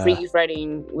Freaky Friday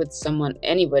with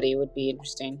anybody would be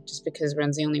interesting, just because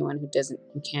Ren's the only one who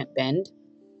can't bend.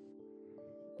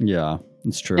 Yeah,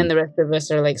 it's true. And the rest of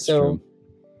us are like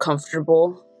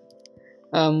comfortable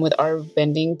with our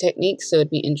bending techniques, so it'd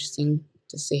be interesting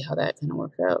to see how that kind of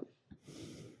works out.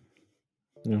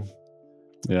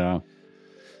 Yeah.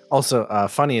 Also,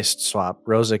 funniest swap,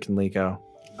 Rosic and Liko.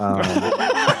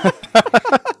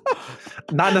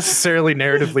 Not necessarily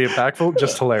narratively impactful,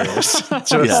 just hilarious.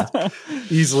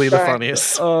 Easily the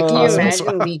funniest. Can you imagine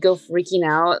Liko freaking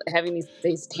out, having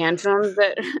these tantrums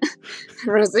that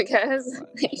Rosic has?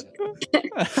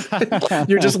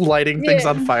 You're just lighting things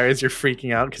on fire as you're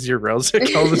freaking out because you're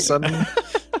Rosic all of a sudden.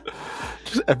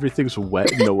 Just everything's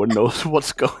wet and no one knows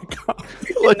what's going on.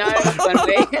 Like, not in a fun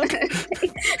way.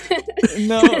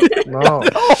 No.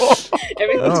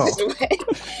 Everything's just wet.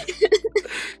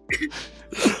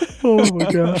 Oh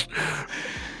my god.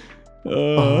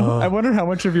 I wonder how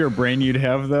much of your brain you'd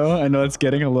have, though. I know it's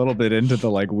getting a little bit into the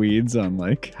like weeds on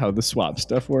like how the swap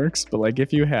stuff works, but like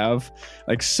if you have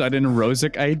like sudden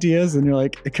Rosic ideas and you're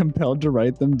like compelled to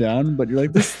write them down, but you're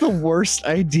like, this is the worst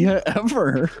idea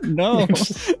ever. No.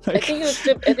 I think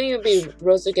it would be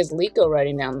Rosic as Liko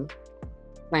writing down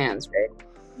plans, right?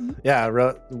 Yeah,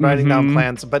 writing down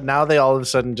plans, but now they all of a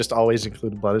sudden just always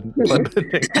include blood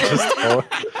bending.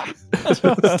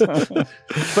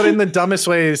 But in the dumbest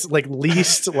ways, like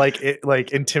least like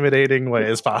intimidating way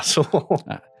as possible.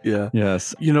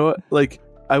 Yes. You know what? Like,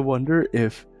 I wonder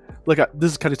if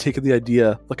this is kind of taking the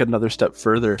idea like another step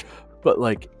further, but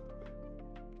like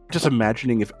just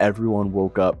imagining if everyone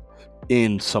woke up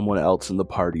in someone else in the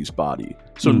party's body.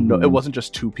 So no, it wasn't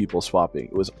just two people swapping.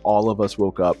 It was all of us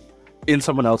woke up in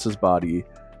someone else's body,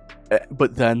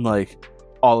 but then like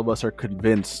all of us are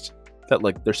convinced that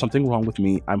like there's something wrong with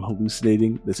me, I'm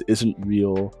hallucinating, this isn't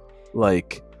real,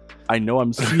 like I know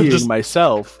I'm seeing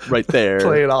myself right there,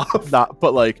 play it off,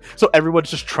 but like so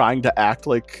everyone's just trying to act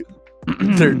like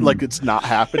they're like it's not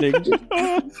happening.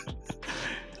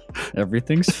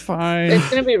 Everything's fine. It's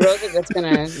gonna be Rosic that's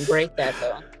gonna break that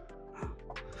though.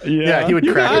 Yeah, he would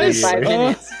crack it in 5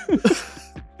 minutes.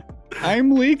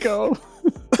 I'm Liko.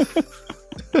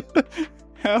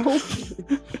 Help.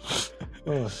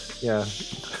 Yeah.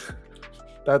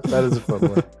 That is a fun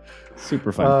one.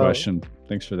 Super fun question.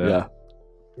 Thanks for that.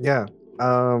 Yeah.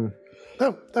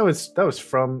 That was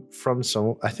from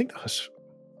some. I think that was.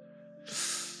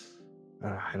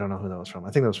 I don't know who that was from.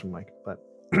 I think that was from Mike. But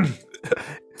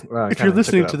if you're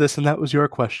listening to this and that was your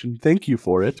question, thank you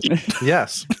for it.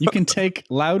 Yes. You can take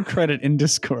loud credit in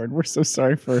Discord. We're so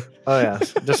sorry for. Oh yeah,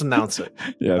 just announce it.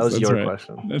 Yes, that was your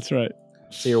question. That's right.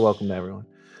 So you're welcome to everyone.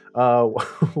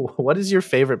 What is your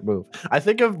favorite move? I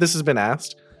think this has been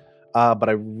asked, but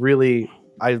I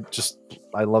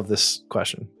love this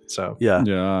question. So Yeah.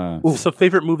 Yeah. So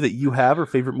favorite move that you have or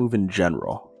favorite move in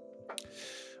general?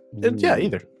 yeah,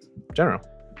 either general,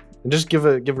 and just give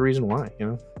a reason why.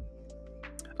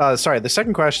 Sorry, the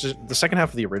second half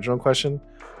of the original question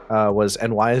was,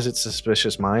 and why is it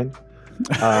Suspicious Mind?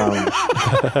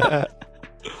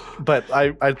 But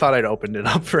I thought I'd opened it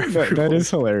up for everyone. That is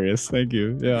hilarious. Thank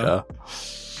you. Yeah.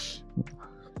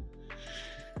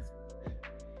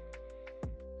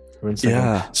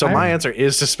 So my answer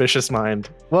is Suspicious Mind.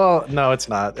 Well, no, it's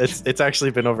not. It's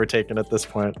actually been overtaken at this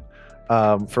point.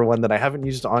 For one that I haven't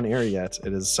used on air yet,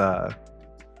 it is an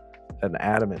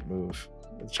adamant move,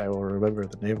 which I will remember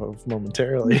the name of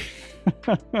momentarily.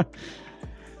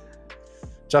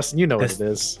 Justin, you know what it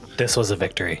is. This was a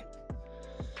victory.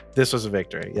 This was a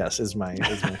victory. Yes, is my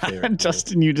favorite.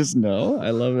 Justin, you just know. I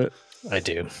love it. I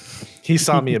do. He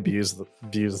saw me abuse the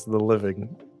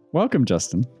living. Welcome,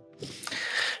 Justin.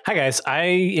 Hi guys. I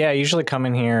usually come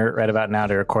in here right about now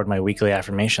to record my weekly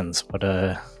affirmations. What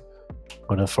are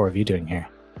the four of you doing here?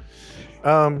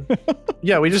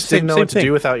 Yeah, we just didn't know what to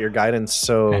do without your guidance,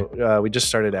 so we just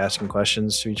started asking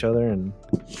questions to each other, and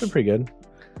it's been pretty good.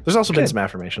 There's also been some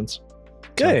affirmations.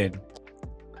 Good.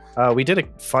 We did a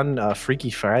fun Freaky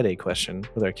Friday question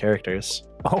with our characters.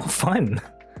 Oh, fun.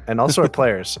 And also our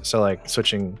players. So like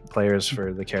switching players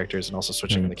for the characters and also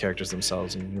switching the characters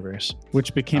themselves in the universe.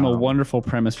 Which became a wonderful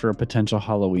premise for a potential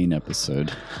Halloween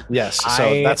episode. Yes,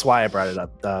 so that's why I brought it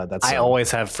up. I always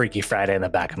have Freaky Friday in the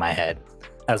back of my head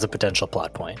as a potential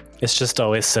plot point. It's just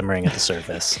always simmering at the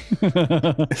surface.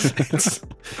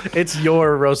 it's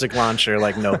your Rosic launcher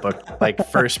like notebook, like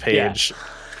first page. Yeah.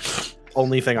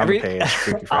 Only thing on the page,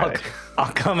 Freaky Friday.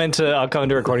 I'll come into a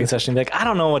recording session and be like, I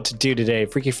don't know what to do today.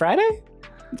 Freaky Friday?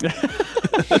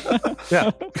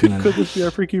 Yeah. Could this be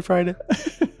our Freaky Friday?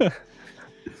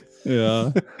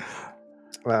 Yeah.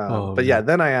 But yeah,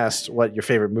 then I asked what your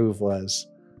favorite move was.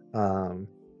 I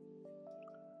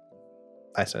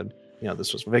said,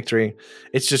 this was victory.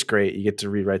 It's just great. You get to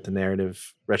rewrite the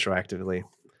narrative retroactively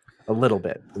a little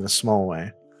bit in a small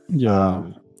way. Yeah.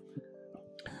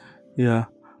 Yeah.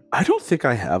 I don't think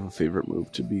I have a favorite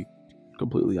move, to be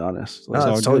completely honest. No,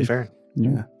 that's totally fair.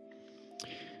 Yeah.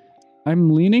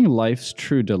 I'm leaning life's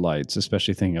true delights,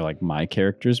 especially thinking of like my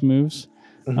character's moves.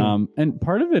 Mm-hmm. And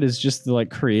part of it is just the like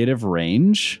creative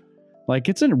range. Like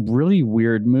it's a really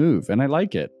weird move and I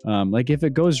like it. Like if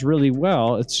it goes really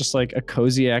well, it's just like a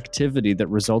cozy activity that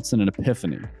results in an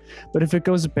epiphany. But if it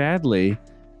goes badly,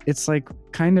 it's like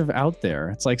kind of out there.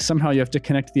 It's like somehow you have to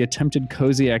connect the attempted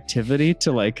cozy activity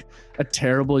to like a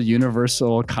terrible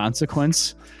universal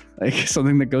consequence, like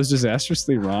something that goes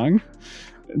disastrously wrong.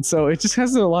 And so it just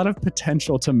has a lot of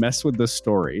potential to mess with the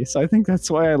story. So I think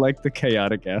that's why I like the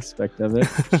chaotic aspect of it.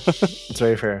 It's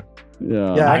very fair.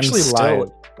 Yeah. Yeah, I actually lied.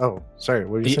 Oh, sorry.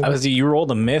 What were you saying? You rolled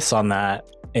a miss on that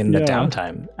in the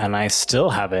downtime, and I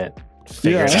still haven't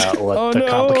figured out what the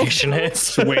complication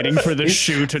is. Just waiting for the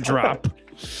shoe to drop.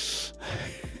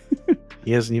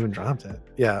 He hasn't even dropped it.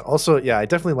 Yeah. Also, I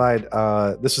definitely lied.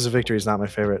 This was a victory is not my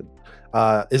favorite.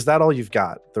 Is that all you've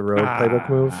got? The road playbook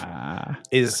move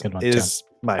is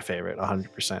my favorite,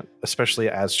 100%, especially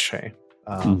as Shay.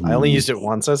 I only used it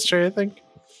once as Shay, I think.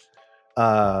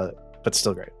 But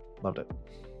still great. Loved it.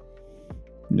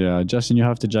 Yeah, Justin, you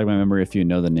have to jog my memory if you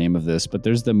know the name of this, but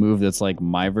there's the move that's like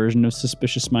my version of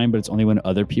Suspicious Mind, but it's only when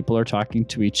other people are talking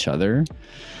to each other.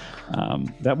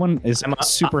 That one is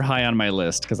super high on my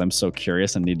list because I'm so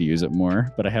curious and need to use it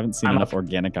more, but I haven't seen enough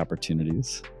organic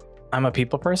opportunities. I'm a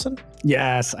people person?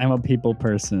 Yes, I'm a people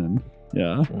person.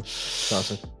 Yeah.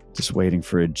 Awesome. Just waiting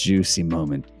for a juicy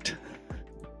moment.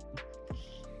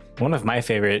 One of my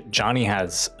favorite, Johnny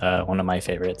has one of my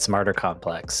favorites, Martyr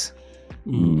Complex.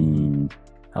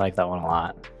 I like that one a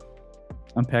lot.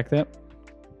 Unpack that.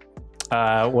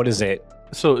 What is it?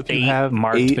 So if you have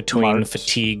marked between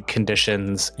fatigue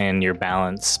conditions and your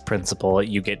balance principle,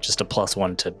 you get just a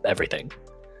 +1 to everything.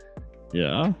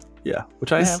 Yeah. Yeah,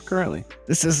 which I have currently.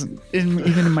 This is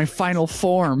even in my final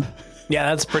form. Yeah,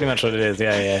 that's pretty much what it is.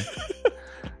 Yeah.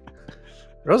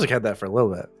 Rosic had that for a little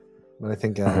bit, but I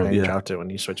think you dropped it when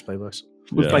you switched playbooks.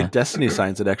 With my destiny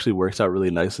signs, it actually works out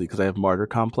really nicely because I have Martyr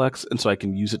Complex, and so I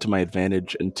can use it to my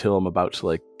advantage until I'm about to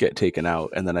like get taken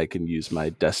out, and then I can use my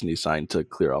destiny sign to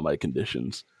clear all my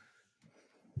conditions.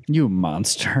 You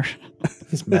monster!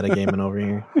 He's metagaming over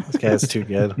here. This guy's too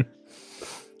good.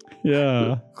 Yeah,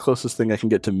 the closest thing I can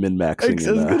get to min-maxing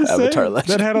in Avatar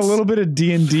Legends. That had a little bit of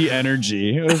D&D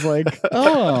energy. It was like,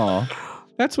 oh,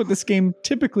 that's what this game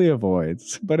typically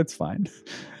avoids, but it's fine.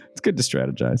 It's good to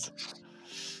strategize.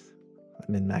 I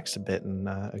min-maxed a bit in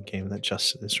a game that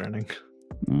Justin is running.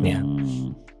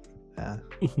 Yeah,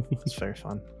 it's very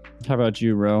fun. How about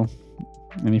you, Ro?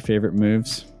 Any favorite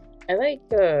moves? I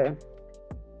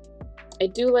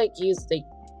do like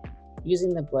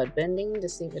using the blood bending to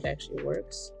see if it actually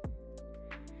works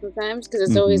sometimes, because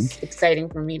it's always exciting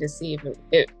for me to see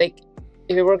if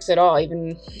it works at all,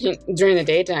 even during the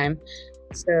daytime.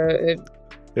 So I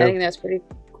think that's pretty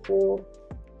cool.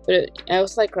 But I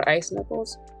also like her ice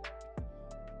knuckles.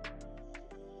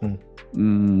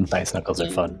 Ice knuckles are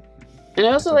fun. And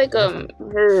I also like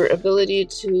her ability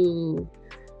to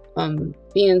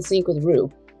be in sync with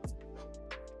Rue.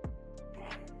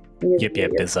 Yip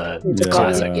is a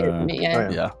classic.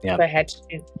 Yeah. If I had to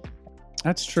choose.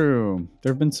 That's true.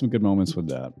 There have been some good moments with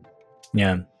that.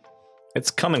 Yeah. It's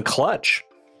coming clutch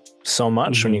so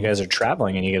much when you guys are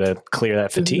traveling and you got to clear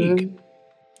that fatigue.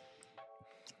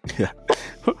 Yeah.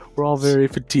 We're all very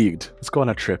fatigued. Let's go on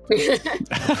a trip.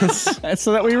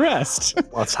 So that we rest.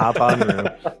 Let's hop on the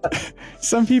road.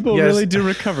 Some people really do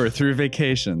recover through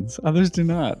vacations. Others do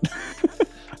not.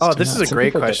 Oh, this is a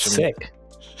great question. Sick.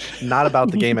 Not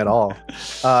about the game at all.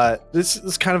 This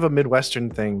is kind of a Midwestern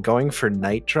thing. Going for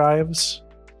night drives.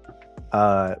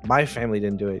 My family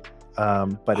didn't do it,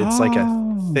 but it's like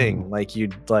a thing.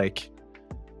 Like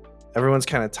everyone's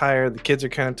kind of tired. The kids are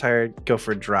kind of tired. Go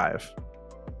for a drive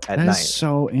at night. That's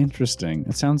so interesting.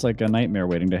 It sounds like a nightmare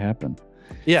waiting to happen.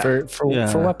 Yeah. For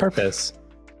what purpose?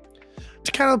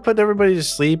 To kind of put everybody to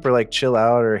sleep or like chill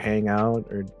out or hang out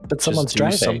or but someone's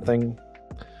driving something.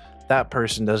 That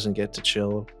person doesn't get to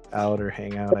chill out or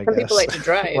hang out. I guess people like to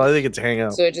drive. Well, I think it's hang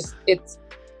out. So it's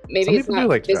maybe Some it's people not do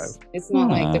like to it's not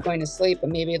like they're going to sleep, but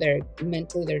maybe they're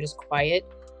just quiet,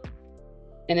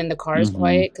 and then the car is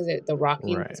quiet because the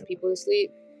rocking puts people to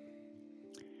sleep.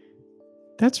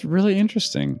 That's really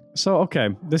interesting. So, okay,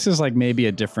 this is like maybe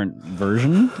a different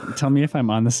version. Tell me if I'm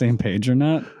on the same page or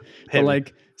not. But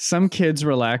like some kids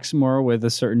relax more with a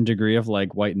certain degree of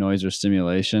like white noise or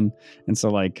stimulation. And so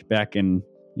like back in,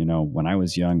 when I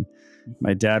was young,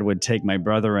 my dad would take my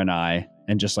brother and I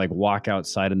and just like walk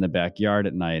outside in the backyard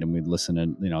at night and we'd listen to,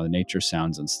 the nature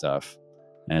sounds and stuff.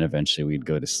 And eventually we'd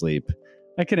go to sleep.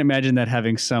 I can imagine that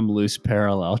having some loose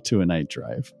parallel to a night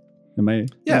drive. Am I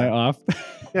off?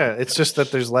 Yeah, it's just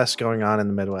that there's less going on in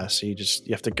the Midwest, so you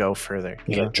have to go further.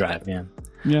 You gotta drive, man.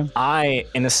 Yeah.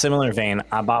 In a similar vein,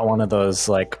 I bought one of those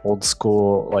like old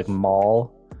school like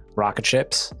mall rocket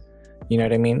ships. You know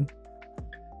what I mean?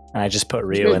 And I just put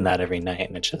Rio in that every night,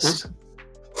 and it just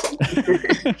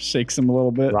shakes him a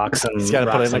little bit. Rocks him. He's got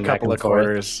to put in a couple of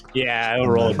quarters. Yeah, I'll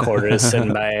roll quarters,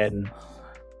 sitting by it. And...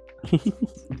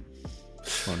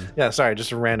 Yeah, sorry,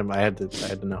 just a random. I had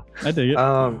to know. I dig it.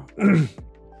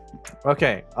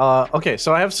 Okay.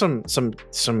 So I have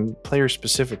some player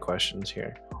specific questions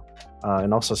here,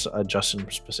 and also a Justin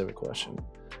specific question.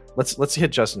 Let's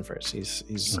hit Justin first. He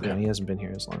hasn't been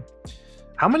here as long.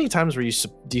 How many times do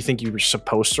you think you were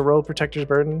supposed to roll Protector's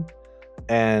Burden,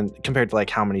 and compared to like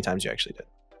how many times you actually did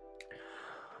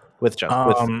with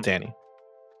Danny?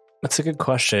 That's a good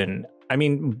question. I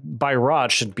mean, by raw,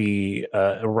 it should be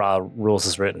raw rules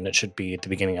as written. It should be at the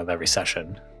beginning of every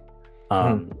session.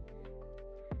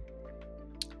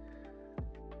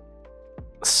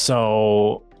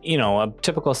 So, a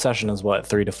typical session is what,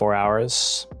 3 to 4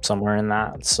 hours, somewhere in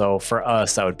that. So for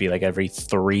us, that would be like every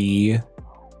 4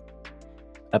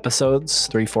 episodes,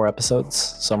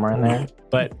 somewhere in there.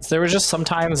 But there was just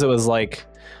sometimes it was like,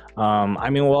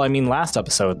 last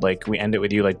episode, like we end it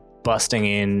with you like busting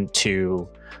into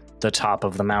the top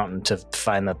of the mountain to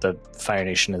find that the Fire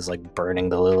Nation is like burning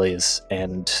the lilies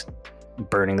and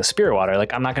burning the spirit water.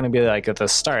 Like, I'm not going to be like at the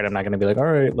start, I'm not going to be like, all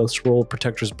right, let's roll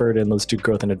Protector's Burden, let's do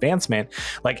growth and advancement.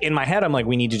 Like in my head, I'm like,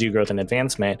 we need to do growth and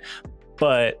advancement,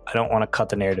 but I don't want to cut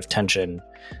the narrative tension.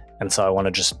 And so I want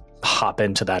to just hop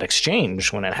into that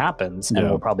exchange when it happens, and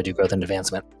we'll probably do growth and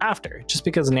advancement after, just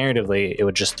because narratively it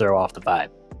would just throw off the vibe.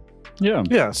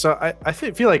 Yeah. So I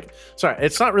feel like, sorry,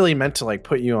 it's not really meant to like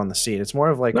put you on the seat. It's more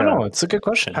of like, no, it's a good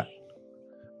question.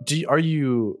 Did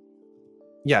you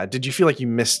feel like you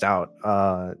missed out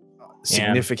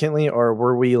significantly, or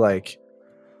were we like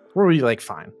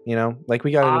fine? Like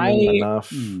we got it in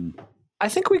enough. I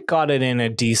think we got it in a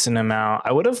decent amount.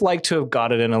 I would have liked to have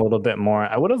got it in a little bit more.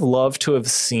 I would have loved to have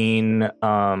seen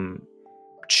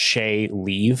Che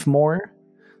leave more,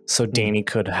 so Danny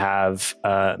could have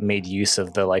made use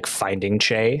of the like finding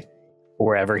Che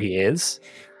wherever he is.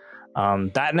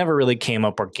 That never really came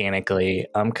up organically,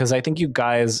 because I think you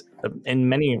guys, in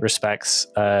many respects,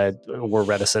 were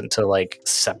reticent to like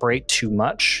separate too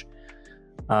much.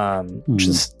 Which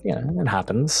is, it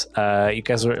happens. You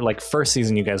guys were like, first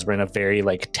season, you guys were in a very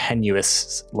like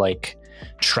tenuous like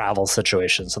travel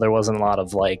situation, so there wasn't a lot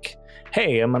of like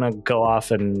hey, I'm gonna go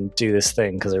off and do this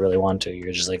thing because I really want to.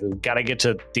 You're just like, we gotta get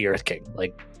to the Earth King.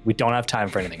 Like, we don't have time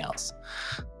for anything else.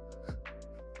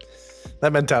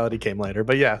 That mentality came later,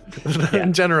 but yeah.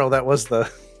 In general, that was the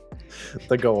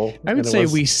goal. I would say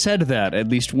we said that at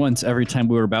least once every time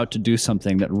we were about to do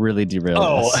something that really derailed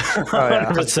us.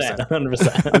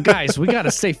 100%. Guys, we got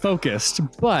to stay focused.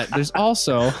 But there's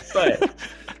also...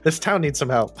 This town needs some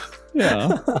help.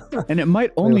 Yeah. And it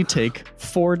might only take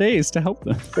 4 days to help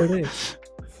them. 4 days.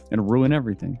 And ruin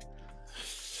everything.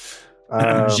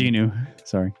 Xenu.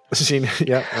 Sorry. Xenu,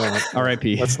 yeah.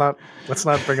 R.I.P. Let's not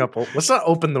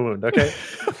open the wound, okay?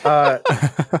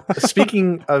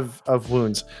 Speaking of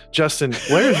wounds, Justin,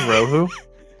 where is Rohu?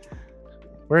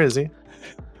 Where is he?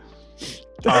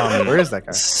 Where is that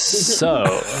guy?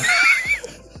 So,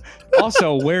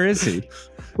 also, where is he?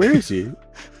 Where is he?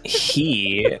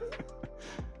 He,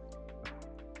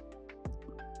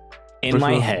 in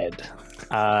my head,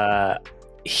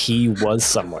 he was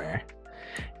somewhere.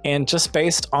 And just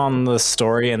based on the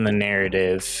story and the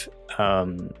narrative,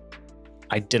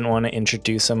 I didn't want to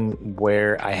introduce him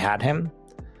where I had him,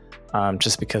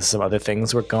 just because some other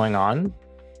things were going on.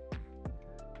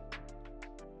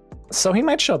 So he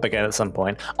might show up again at some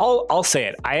point. I'll say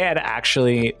it. I had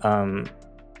actually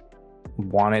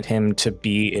wanted him to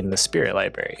be in the Spirit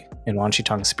Library, in Wan Shi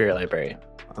Tong's Spirit Library.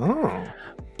 Oh.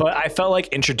 But I felt like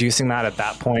introducing that at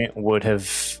that point would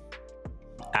have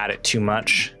added too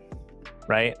much.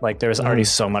 Right? Like there was already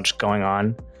so much going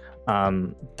on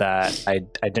that I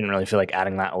didn't really feel like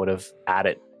adding that would have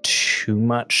added too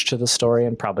much to the story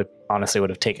and probably honestly would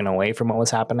have taken away from what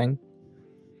was happening.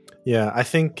 Yeah, I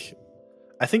think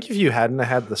if you hadn't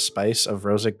had the spice of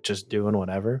Rosic just doing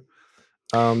whatever,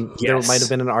 there might have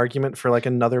been an argument for like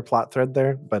another plot thread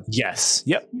there. But yes,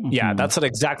 yep, yeah, that's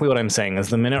exactly what I'm saying. Is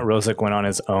the minute Rosic went on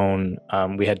his own,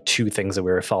 we had two things that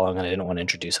we were following, and I didn't want to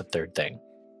introduce a third thing.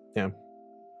 Yeah.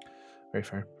 Very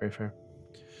fair, very fair.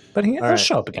 But he'll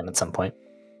show up again at some point.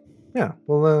 Yeah,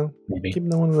 well, maybe keep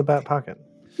that one in the back pocket.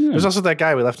 There's also that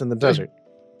guy we left in the desert,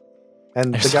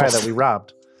 and the guy that we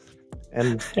robbed.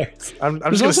 And I'm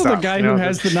there's just also stop, the guy who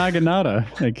has the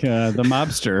Naginata, like the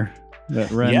mobster that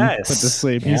Ren put to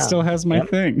sleep. He still has my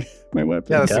thing, my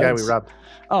weapon. Yeah, that's the guy we robbed.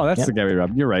 Oh, that's the guy we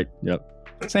robbed. You're right.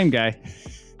 Yep, same guy.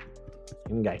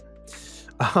 Same guy.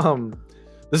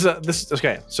 This is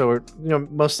okay. So we're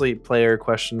mostly player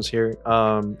questions here.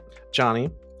 Johnny,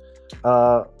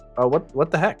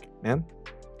 what the heck, man?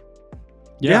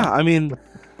 Yeah, I mean,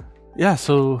 yeah.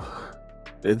 So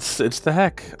it's the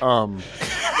heck.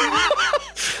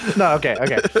 No, okay.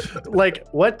 Like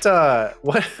what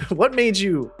made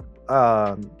you?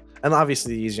 And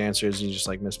obviously the easy answer is you just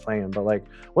like miss playing him. But like,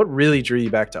 what really drew you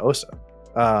back to Osa?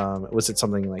 Was it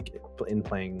something like in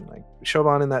playing like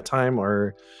Shoban in that time,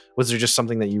 or was there just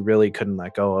something that you really couldn't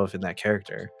let go of in that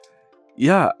character?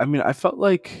 Yeah, I mean, I felt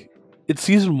like it's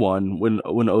season 1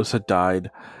 when Osa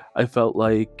died. I felt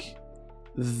like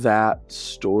that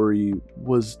story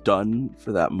was done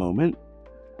for that moment.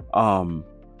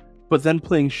 But then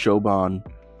playing Shoban,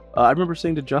 I remember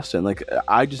saying to Justin, like,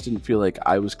 I just didn't feel like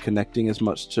I was connecting as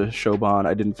much to Shoban.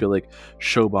 I didn't feel like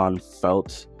Shoban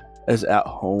felt as at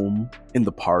home in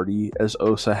the party as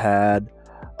Osa had.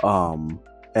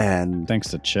 And thanks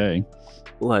to Che.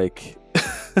 Like,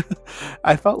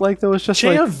 I felt like there was just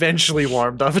Che eventually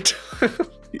warmed up.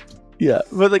 Yeah,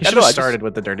 but like, I should have started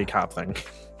with the dirty cop thing.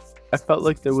 I felt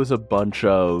like there was a bunch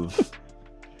of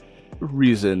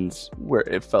reasons where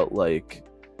it felt like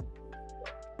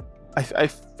I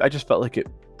just felt like it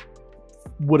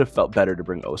would have felt better to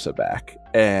bring Osa back,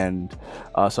 and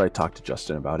so I talked to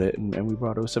Justin about it, and we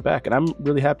brought Osa back, and I'm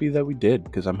really happy that we did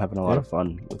because I'm having a lot of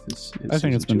fun with his I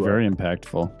think it's been very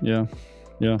impactful. Yeah.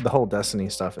 The whole Destiny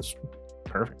stuff is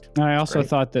perfect. And I also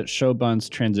thought that Shoban's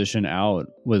transition out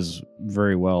was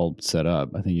very well set up.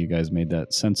 I think you guys made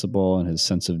that sensible, and his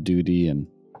sense of duty and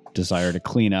desire to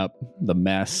clean up the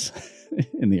mess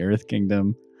in the Earth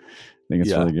Kingdom. I think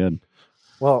it's really good.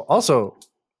 Well, also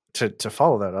to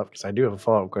follow that up, because I do have a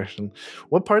follow-up question.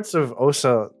 What parts of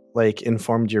Osa like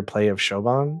informed your play of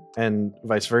Shoban, and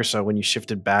vice versa? When you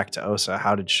shifted back to Osa,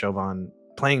 how did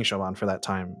playing Shoban for that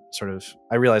time sort of?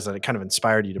 I realized that it kind of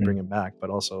inspired you to bring him back, but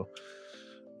also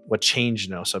what changed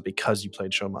in Osa because you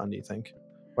played Shoban? Do you think,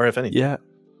 or if anything? Yeah,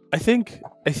 I think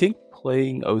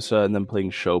playing Osa and then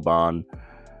playing Shoban,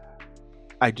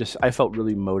 I felt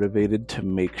really motivated to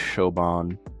make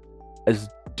Shoban as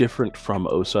different from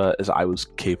Osa as I was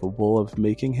capable of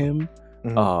making him.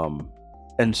 Mm-hmm.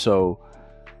 And so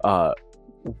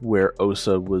where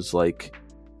Osa was like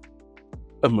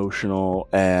emotional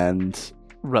and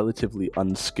relatively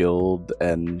unskilled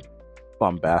and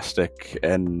bombastic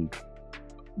and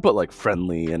but like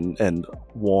friendly and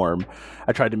warm.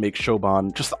 I tried to make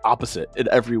Shoban just the opposite in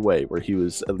every way, where he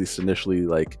was at least initially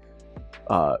like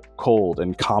cold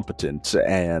and competent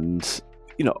and,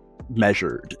 you know,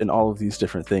 measured and all of these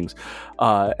different things.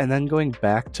 And then going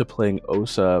back to playing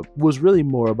Osa was really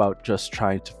more about just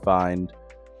trying to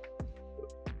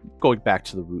going back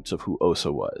to the roots of who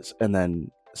Osa was, and then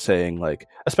saying, like,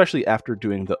 especially after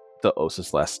doing the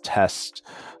Osa's Last Test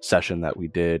session that we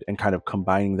did, and kind of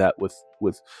combining that with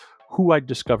who I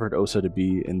discovered Osa to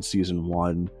be in season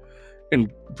 1,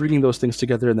 and bringing those things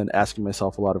together, and then asking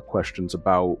myself a lot of questions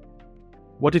about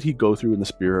what did he go through in the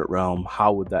spirit realm?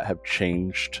 How would that have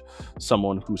changed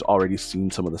someone who's already seen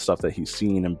some of the stuff that he's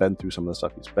seen and been through some of the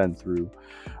stuff he's been through?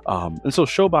 And so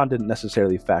Shoban didn't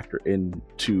necessarily factor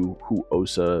into who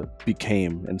Osa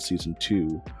became in season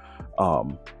 2.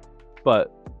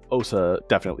 But Osa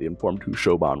definitely informed who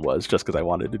Shoban was, just because I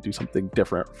wanted to do something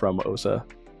different from Osa.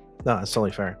 No, that's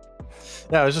totally fair.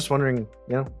 Yeah, I was just wondering,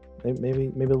 you know, maybe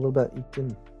a little bit eked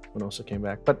in when Osa came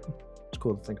back, but it's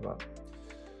cool to think about.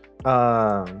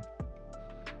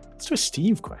 Let's do a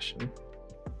Steve question.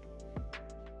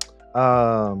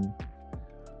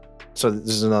 So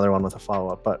this is another one with a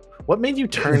follow-up, but what made you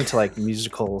turn to like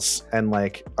musicals and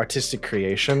like artistic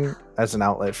creation as an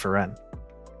outlet for Ren?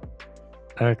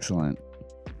 Excellent.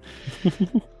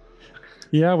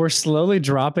 Yeah, we're slowly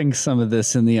dropping some of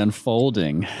this in the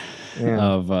unfolding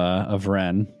of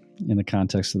Ren in the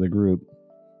context of the group.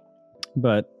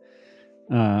 But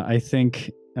I think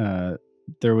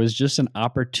there was just an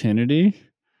opportunity,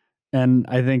 and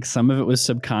I think some of it was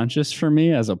subconscious for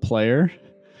me as a player,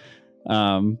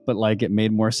 but like it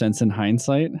made more sense in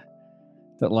hindsight,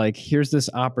 that like here's this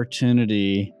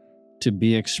opportunity to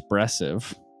be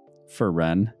expressive for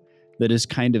Ren that is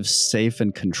kind of safe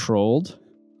and controlled,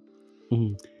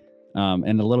 and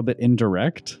a little bit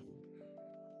indirect.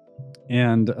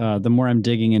 And the more I'm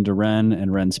digging into Ren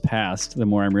and Ren's past, the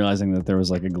more I'm realizing that there was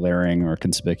like a glaring or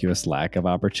conspicuous lack of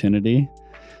opportunity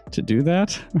to do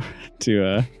that.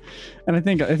 And I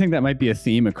think that might be a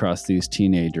theme across these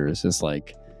teenagers, is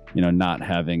like, you know, not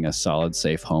having a solid,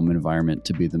 safe home environment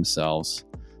to be themselves,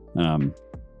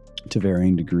 to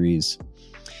varying degrees.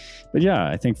 But yeah,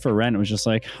 I think for Ren, it was just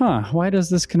like, why does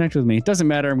this connect with me? It doesn't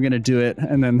matter. I'm going to do it.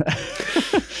 And then,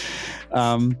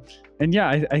 and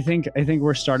yeah, I think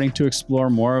we're starting to explore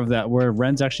more of that, where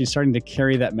Ren's actually starting to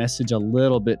carry that message a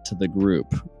little bit to the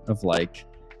group of like,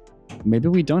 maybe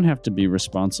we don't have to be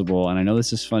responsible. And I know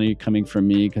this is funny coming from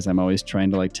me, because I'm always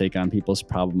trying to like take on people's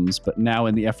problems. But now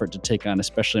in the effort to take on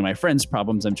especially my friends'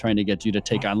 problems, I'm trying to get you to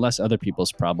take on less other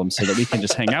people's problems so that we can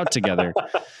just hang out together.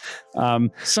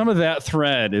 Some of that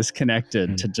thread is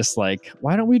connected to just like,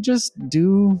 why don't we just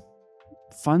do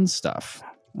fun stuff?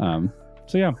 So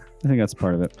yeah, I think that's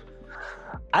part of it.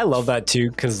 I love that too,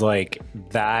 because like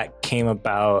that came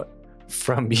about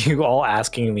from you all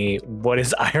asking me, what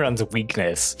is Iron's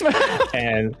weakness?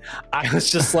 And I was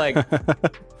just like,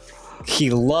 he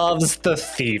loves the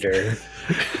theater.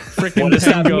 Freaking what does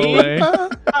that go mean? away.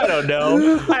 I don't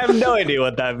know. I have no idea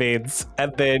what that means.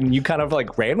 And then you kind of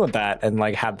like ran with that and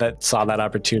like saw that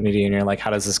opportunity, and you're like,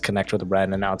 how does this connect with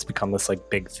Ren? And now it's become this like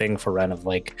big thing for Ren of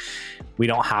like, we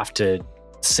don't have to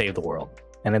save the world.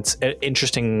 And it's an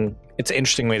interesting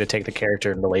way to take the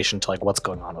character in relation to like what's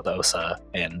going on with Osa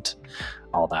and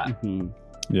all that. Mm-hmm.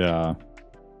 Yeah,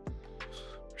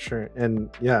 sure.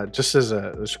 And yeah, just as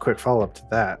a quick follow-up to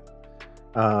that,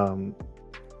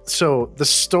 so the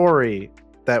story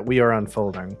that we are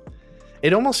unfolding,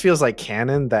 it almost feels like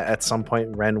canon that at some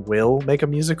point Ren will make a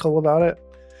musical about it,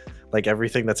 like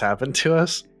everything that's happened to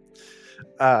us.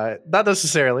 Not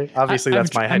necessarily. Obviously,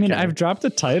 that's my head. I mean, canon. I've dropped a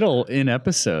title in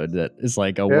episode that is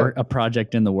like a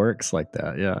project in the works like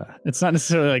that. Yeah, it's not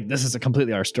necessarily like this is a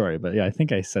completely our story, but yeah, I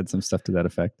think I said some stuff to that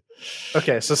effect.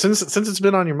 Okay, so since it's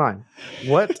been on your mind,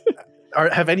 what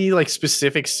have any like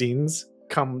specific scenes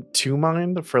come to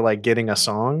mind for like getting a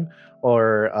song,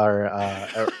 or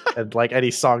like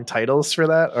any song titles for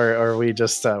that, or are we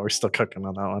just we're still cooking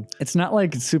on that one? It's not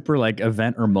like super like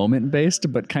event or moment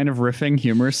based, but kind of riffing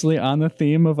humorously on the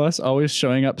theme of us always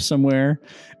showing up somewhere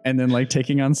and then like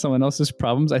taking on someone else's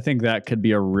problems. I think that could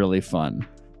be a really fun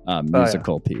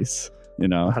musical piece. You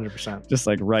know, 100%. Just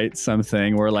like write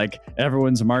something where like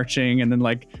everyone's marching and then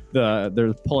like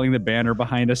they're pulling the banner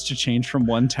behind us to change from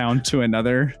one town to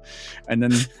another, and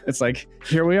then it's like,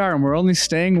 here we are and we're only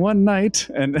staying one night,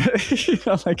 and you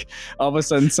know, like all of a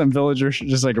sudden some villager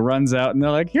just like runs out and they're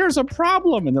like, here's a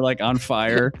problem, and they're like on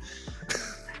fire.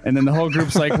 And then the whole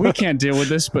group's like, we can't deal with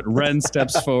this, but Ren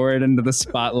steps forward into the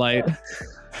spotlight.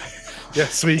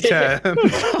 Yes, we can.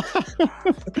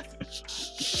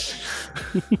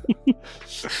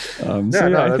 I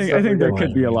think there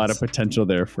could be a lot of potential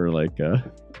there for like a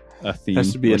theme.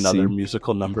 Has to be another scene.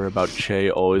 musical number about Che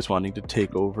always wanting to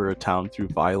take over a town through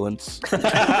violence.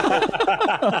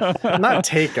 Not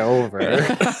take over.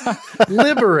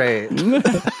 Liberate.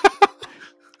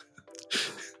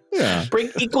 Yeah. Bring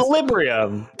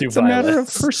equilibrium through It's a matter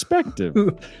of perspective.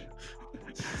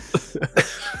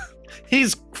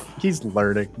 He's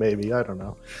learning, maybe. I don't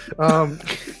know.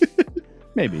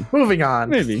 Maybe. Moving on.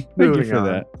 Maybe. Thank you Moving for on.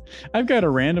 that. I've got a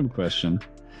random question.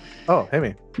 Oh, hey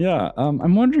me. Yeah.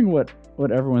 I'm wondering what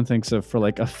everyone thinks of for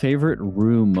like a favorite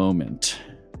Rue moment.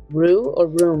 Rue or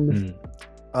room?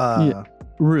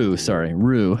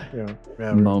 Rue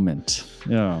Yeah. moment.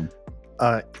 Yeah.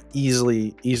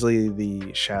 Easily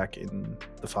the shack in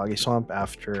the Foggy Swamp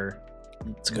after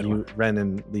It's a good one. Ren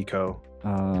and Liko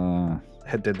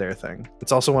had did their thing.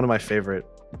 It's also one of my favorite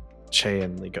Che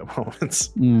and Liko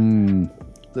moments.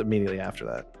 Immediately after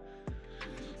that,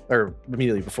 or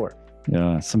immediately before.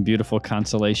 Yeah, some beautiful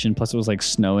consolation. Plus, it was like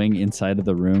snowing inside of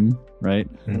the room, right?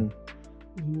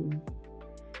 Mm-hmm.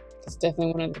 It's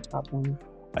definitely one of the top ones.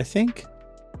 I think.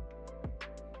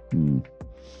 Hmm.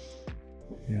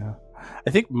 Yeah. I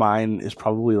think mine is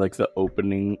probably like the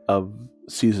opening of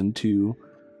season 2,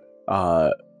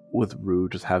 with Rue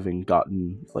just having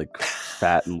gotten like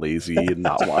fat and lazy and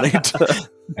not wanting to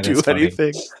That do is funny.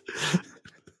 anything.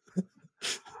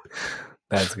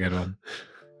 That's a good one.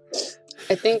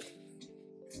 I think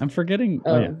I'm forgetting.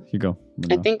 Oh. Yeah, you go.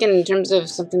 I think in terms of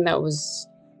something that was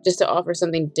just to offer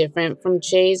something different from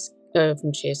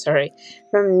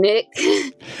from Nick.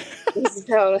 This is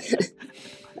how,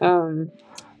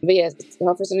 but yeah, to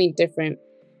offer something different.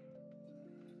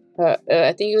 I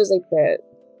think it was like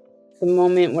the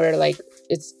moment where like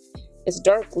it's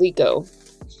Dark Liko,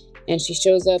 and she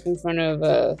shows up in front of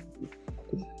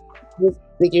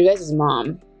like your guys'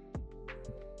 mom,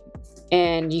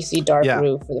 and you see Dark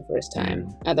Rue for the first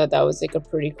time. I thought that was like a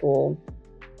pretty cool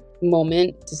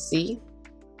moment to see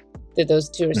that those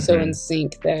two are so in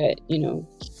sync that, you know,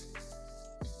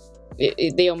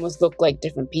 they almost look like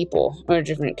different people or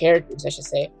different characters, I should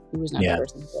say. Rue's not a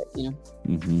person, but you know,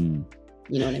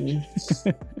 you know what I mean.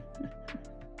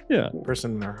 Yeah,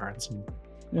 Person in their hearts.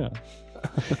 yeah,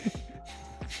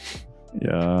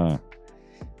 yeah.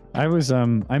 I was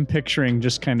I'm picturing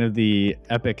just kind of the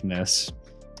epicness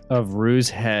of Rue's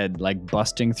head like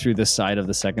busting through the side of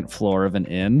the second floor of an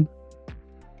inn.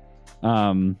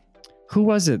 Who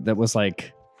was it that was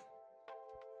like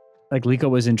Liko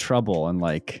was in trouble and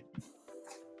like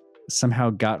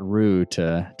somehow got Rue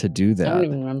to do that? I don't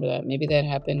even remember that. Maybe that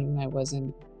happened when I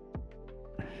wasn't.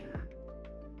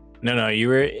 No, you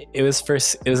were. It was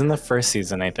in the first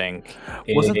season, I think.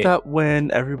 Wasn't that when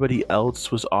everybody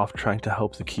else was off trying to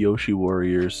help the Kyoshi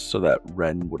warriors so that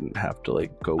Ren wouldn't have to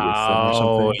like go with them or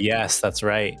something? Oh, yes, that's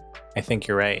right. I think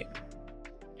you're right.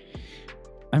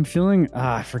 I'm feeling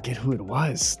I forget who it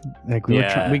was. Like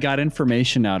we got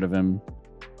information out of him.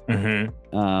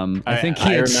 I think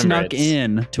he had snuck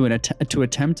in to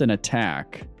attempt an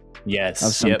attack. Yes,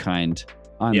 of some kind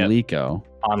on Liko.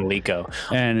 On Liko,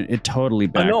 and it totally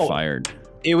backfired.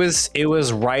 It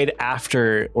was right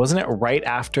after, wasn't it? Right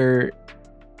after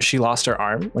she lost her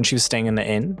arm when she was staying in the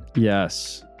inn.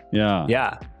 Yes. Yeah.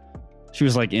 Yeah. She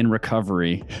was like in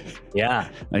recovery. Yeah.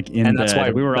 Like in and that's bed.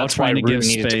 why We were all trying to give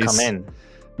space. To come in.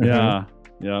 Yeah.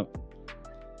 Yeah.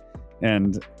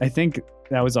 And I think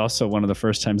that was also one of the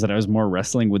first times that I was more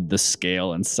wrestling with the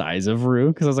scale and size of Rue,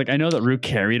 because I was like, I know that Rue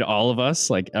carried all of us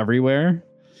like everywhere,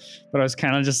 but I was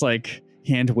kind of just like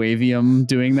hand wavium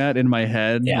doing that in my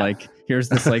head. Like here's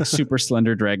this like super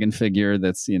slender dragon figure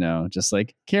that's, you know, just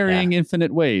like carrying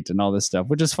infinite weight and all this stuff,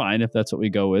 which is fine if that's what we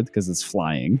go with because it's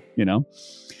flying, you know.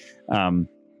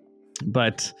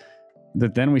 But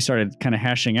then we started kind of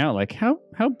hashing out like how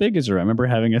big is Rue? I remember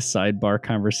having a sidebar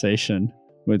conversation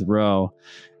with Ro,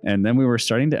 and then we were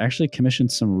starting to actually commission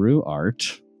some Rue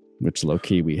art, which low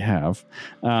key we have,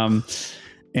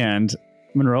 and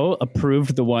Monroe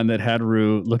approved the one that had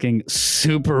Rue looking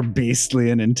super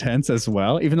beastly and intense as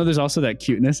well, even though there's also that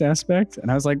cuteness aspect. And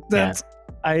I was like,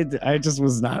 I just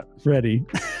was not ready.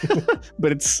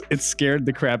 But it scared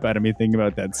the crap out of me thinking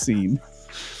about that scene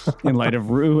in light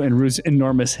of Rue and Rue's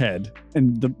enormous head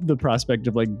and the prospect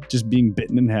of like just being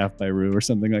bitten in half by Rue or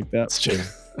something like that. It's true.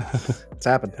 It's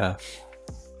happened. Yeah.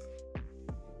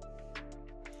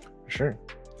 For sure.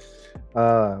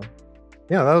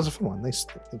 Yeah, that was a fun one. Thanks,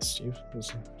 Steve. It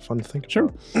was fun to think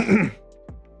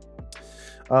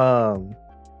about.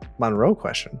 Monroe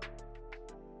question.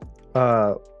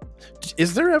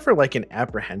 Is there ever like an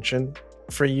apprehension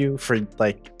for you for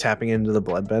like tapping into the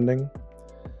bloodbending?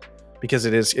 Because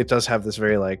it does have this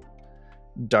very like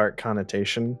dark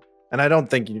connotation. And I don't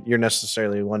think you're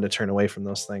necessarily one to turn away from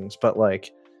those things, but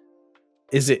like,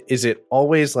 is it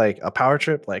always like a power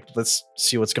trip? Like, let's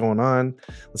see what's going on.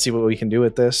 Let's see what we can do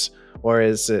with this. Or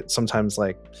is it sometimes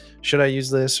like, should I use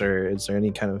this? Or is there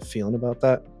any kind of feeling about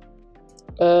that?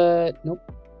 Nope.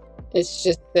 It's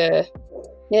just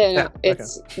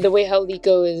it's the way how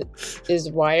Liko is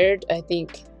wired. I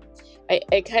think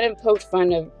I kind of poked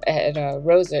fun at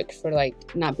Rozek for like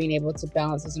not being able to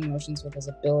balance his emotions with his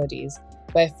abilities,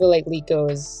 but I feel like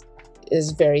Liko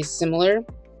is very similar.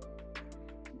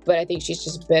 But I think she's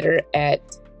just better at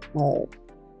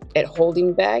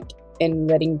holding back and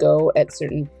letting go at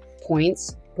certain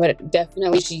points. But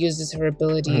definitely she uses her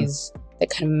abilities that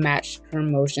kind of match her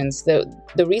emotions.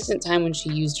 The recent time when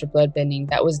she used her bloodbending,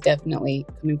 that was definitely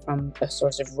coming from a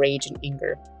source of rage and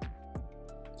anger.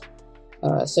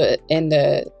 I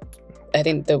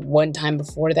think the one time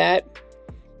before that,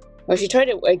 well, she tried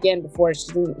it again before.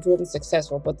 She wasn't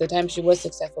successful, but the time she was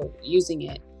successful using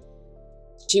it,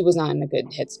 she was not in a good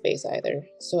headspace either.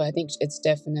 So I think it's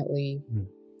definitely,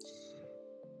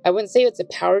 I wouldn't say it's a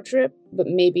power trip, but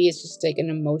maybe it's just like an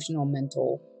emotional,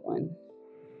 mental one.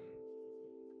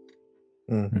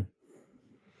 Mm-hmm.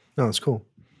 No, that's cool.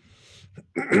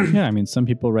 Yeah, I mean, some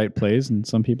people write plays and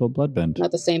some people bloodbend.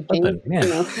 Not the same thing. Yeah. You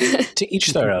know? To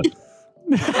each their own.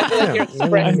 I feel like you're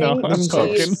expressing,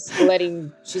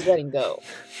 I'm she's letting go.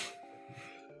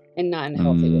 And not in a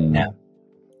healthy way. Yeah.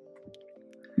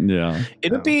 Yeah.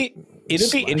 It'd be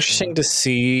interesting to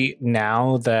see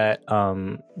now that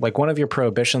like one of your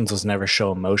prohibitions was never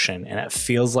show emotion, and it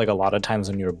feels like a lot of times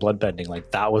when you were bloodbending,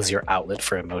 like that was your outlet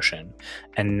for emotion.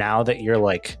 And now that you're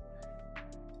like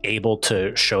able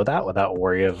to show that without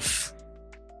worry of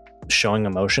showing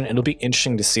emotion, it'll be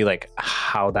interesting to see like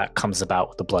how that comes about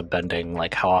with the bloodbending.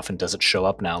 Like how often does it show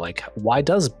up now? Like why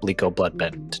does Liko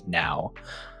bloodbend now?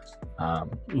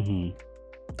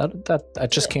 That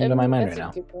just came to my mind right now.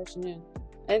 That's a good question, yeah.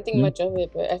 I didn't think much of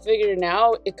it, but I figured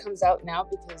now it comes out now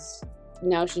because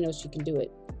now she knows she can do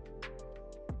it.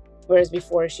 Whereas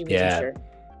before she wasn't sure.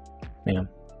 Yeah.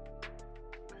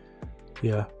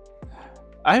 Yeah.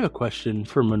 I have a question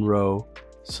for Monroe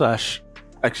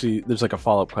 / actually there's like a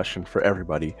follow-up question for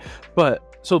everybody.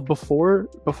 But so before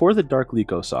the Dark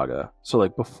Liko saga, so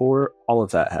like before all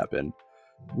of that happened,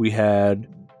 we had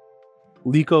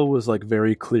Liko was like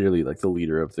very clearly like the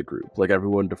leader of the group. Like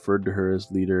everyone deferred to her as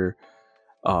leader.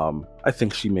 I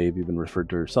think she may have even referred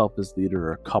to herself as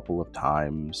leader a couple of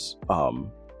times.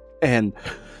 And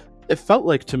it felt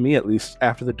like, to me at least,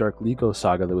 after the Dark Liko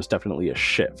saga, there was definitely a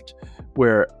shift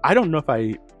where I don't know if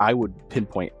I would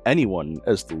pinpoint anyone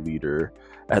as the leader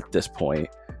at this point.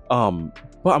 But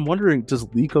I'm wondering, does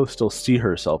Liko still see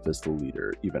herself as the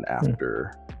leader even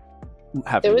after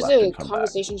having There was left a and come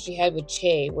conversation she had with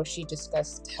Che where she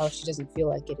discussed how she doesn't feel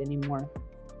like it anymore.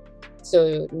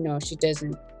 So no, she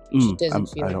doesn't. She doesn't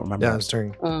feel. I don't remember. Yeah, it's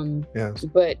during. Yes.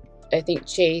 But I think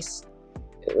Chase,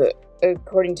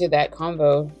 according to that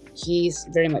convo, he's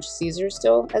very much sees her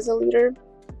still as a leader.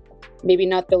 Maybe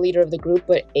not the leader of the group,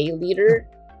 but a leader.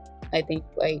 I think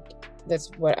like that's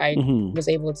what I was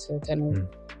able to kind of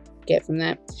get from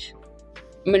that.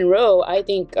 Monroe, I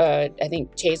think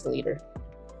Che's the leader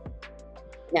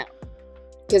now,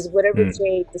 because whatever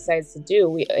Che decides to do,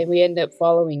 we end up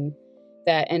following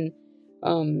that. And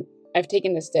I've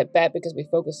taken a step back because we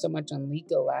focused so much on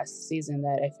Liko last season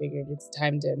that I figured it's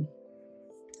time to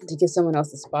give someone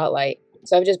else the spotlight.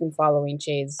 So I've just been following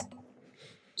Che's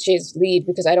lead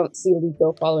because I don't see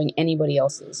Liko following anybody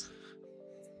else's.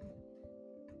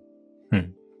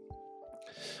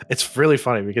 It's really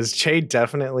funny because Che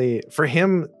definitely, for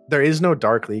him, there is no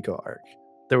Dark Liko arc.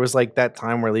 There was like that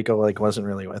time where Liko like wasn't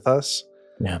really with us.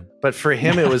 Yeah. But for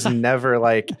him, it was never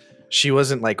like she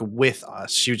wasn't like with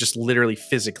us. She just literally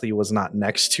physically was not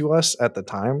next to us at the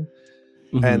time.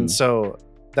 And so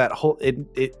that whole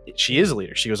she is a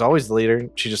leader. She was always the leader.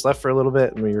 She just left for a little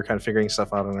bit and we were kind of figuring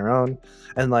stuff out on our own.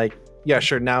 And like, yeah,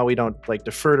 sure, now we don't like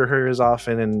defer to her as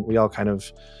often and we all kind of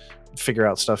figure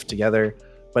out stuff together.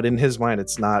 But in his mind,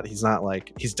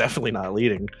 he's definitely not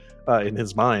leading in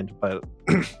his mind. But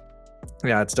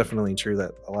yeah, it's definitely true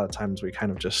that a lot of times we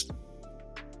kind of just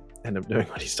end up doing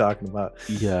what he's talking about.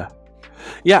 Yeah.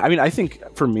 Yeah, I mean, I think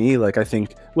for me, like, I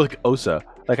think, like, Osa,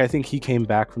 like, I think he came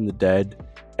back from the dead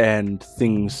and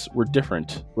things were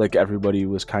different. Like, everybody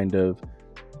was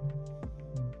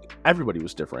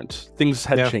different. Things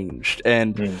had changed.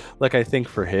 And, like, I think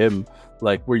for him,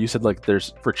 like, where you said, like,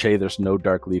 for Che, there's no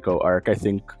Dark Liko arc, I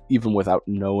think even without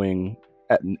knowing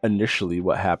initially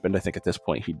what happened, I think at this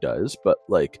point he does. But,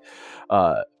 like,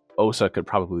 Osa could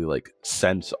probably, like,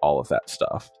 sense all of that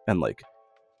stuff. And, like,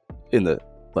 in the,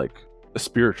 like, a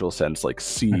spiritual sense, like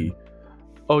see,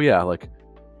 oh yeah, like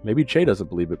maybe Che doesn't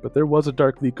believe it, but there was a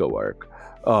Dark Liko arc,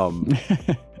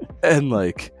 and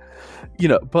like, you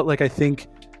know, but like I think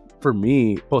for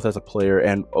me, both as a player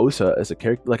and Osa as a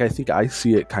character, like I think I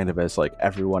see it kind of as like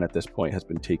everyone at this point has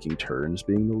been taking turns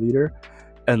being the leader,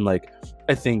 and like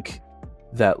I think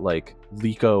that like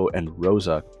Liko and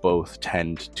Rozak both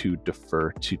tend to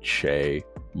defer to Che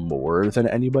more than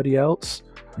anybody else,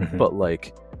 but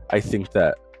like I think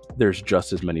that there's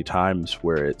just as many times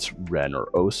where it's Ren or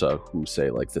Osa who say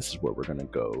like this is what we're gonna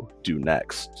go do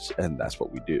next, and that's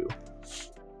what we do.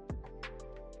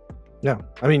 Yeah,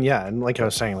 I mean, yeah, and like I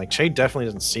was saying, like Che definitely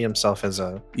doesn't see himself as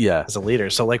a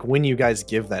leader. So like when you guys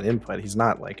give that input, he's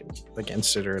not like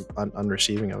against it or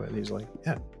unreceiving of it. He's like,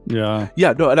 yeah.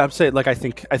 No, and I'm saying like I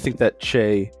think that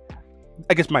Che,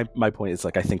 I guess my point is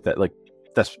like I think that like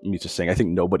that's me just saying I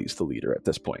think nobody's the leader at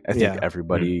this point. I think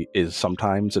everybody is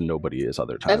sometimes and nobody is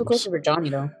other times. I have a question for Johnny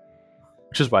though,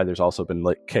 which is why there's also been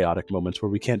like chaotic moments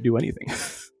where we can't do anything.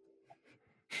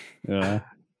 Yeah.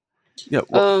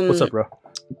 What's up, bro?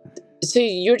 So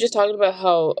you were just talking about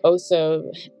how Osa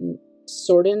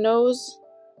sort of knows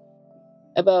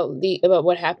about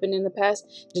what happened in the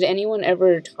past. Did anyone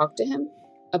ever talk to him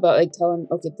about like tell him,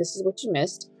 okay, this is what you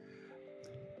missed?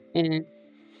 And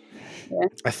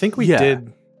I think we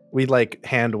did. We like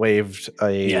hand waved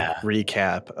a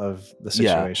recap of the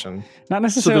situation. Not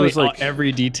necessarily like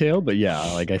every detail, but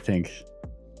like I think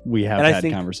we have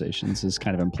had conversations is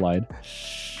kind of implied.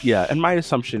 Yeah, and my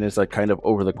assumption is like kind of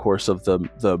over the course of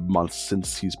the months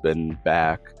since he's been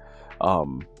back,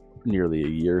 nearly a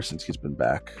year since he's been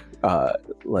back,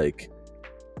 like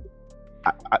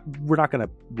we're not going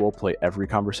to role play every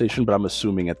conversation, but I'm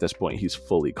assuming at this point he's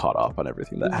fully caught up on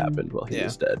everything that happened while he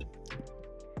was dead.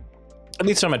 At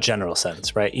least from a general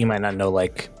sense, right? You might not know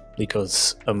like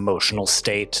Liko's emotional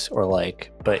state or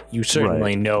like, but you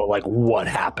certainly know like what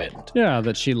happened. Yeah,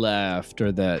 that she left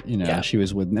or that, you know, she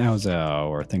was with Naozao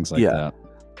or things like that.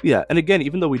 Yeah, and again,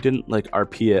 even though we didn't like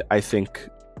RP it, I think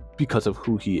because of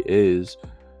who he is,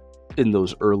 in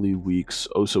those early weeks,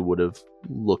 Osa would have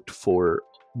looked for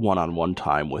one-on-one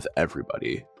time with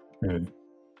everybody. That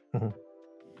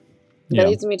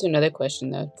leads me to another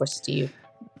question though for Steve.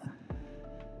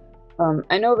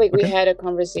 I know like we had a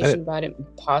conversation about it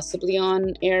possibly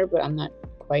on air, but I'm not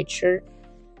quite sure.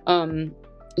 Ren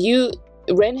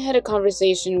had a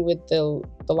conversation with the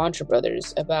Launcher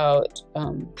brothers about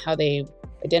how they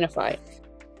identify.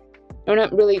 Or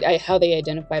not really how they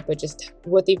identify, but just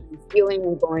what they've been feeling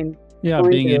and going being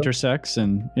through. Intersex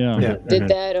and Did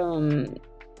that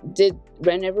did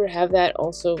Ren ever have that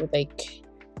also with like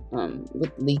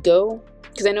with Liko?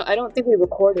 Because I don't think we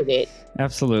recorded it.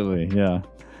 Absolutely, yeah.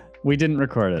 We didn't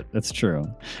record it. That's true.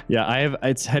 Yeah,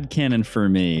 it's headcanon for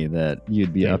me that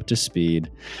you'd be up to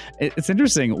speed. It's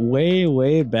interesting.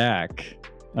 Way back,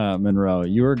 Monroe,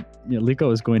 Liko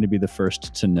was going to be the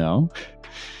first to know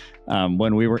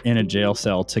when we were in a jail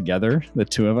cell together, the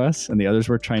two of us, and the others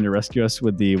were trying to rescue us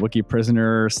with the Wookiee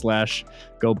prisoner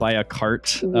 / go buy a cart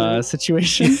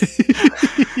situation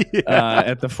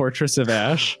at the Fortress of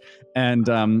Ash. And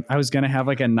I was going to have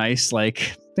like a nice,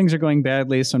 like, things are going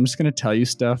badly, so I'm just going to tell you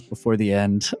stuff before the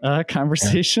end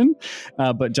conversation.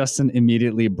 But Justin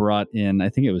immediately brought in, I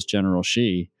think it was General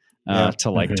Shi,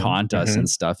 to like taunt us and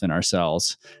stuff in our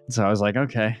cells. And so I was like,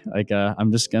 okay, like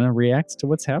I'm just going to react to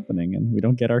what's happening and we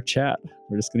don't get our chat.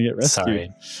 We're just going to get rescued. Sorry.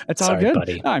 It's all good.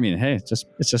 Buddy. No, I mean, hey,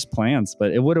 it's just plans,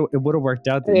 but it would have worked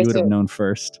out that you would have known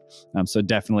first. So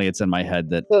definitely it's in my head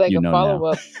that so like you a know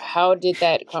follow-up, now. how did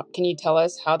that, can you tell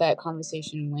us how that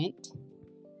conversation went?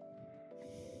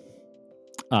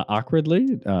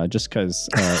 Awkwardly, just because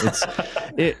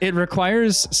it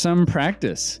requires some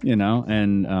practice, you know,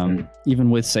 and even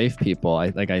with safe people,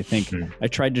 I think I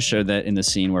tried to show that in the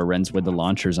scene where Ren's with the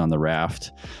launchers on the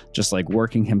raft, just like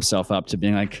working himself up to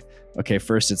being like, okay,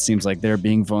 first it seems like they're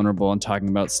being vulnerable and talking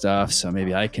about stuff, so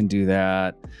maybe I can do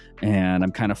that, and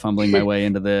I'm kind of fumbling my way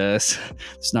into this.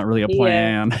 It's not really a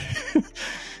plan.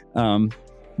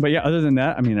 But yeah, other than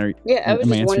that, I mean, I was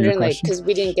just wondering, like, because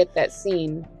we didn't get that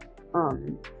scene.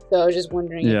 So I was just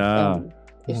wondering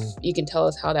if you can tell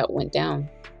us how that went down.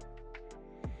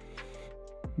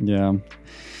 Yeah.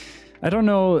 I don't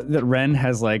know that Ren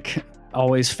has like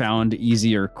always found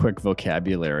easy or quick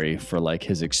vocabulary for like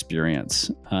his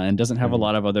experience and doesn't have a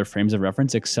lot of other frames of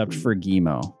reference except for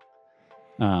Gimo.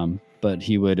 But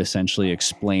he would essentially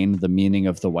explain the meaning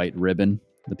of the white ribbon,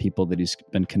 the people that he's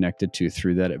been connected to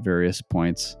through that at various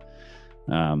points.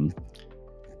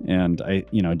 And I,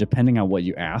 depending on what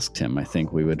you asked him, I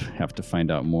think we would have to find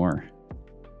out more.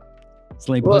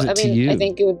 Slay, pose it to you. I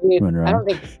think it would be. Ren. I don't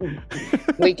think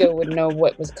Liko would know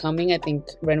what was coming. I think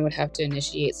Ren would have to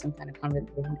initiate some kind of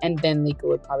conversation, and then Liko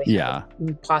would probably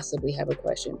possibly have a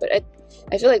question. But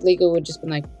I feel like Liko would just be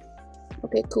like,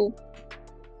 "Okay, cool."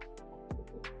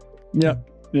 Yeah.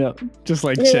 Just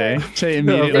like Che. Che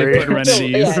immediately put Ren at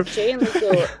ease. Yeah, Che and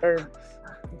Liko are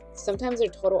sometimes they're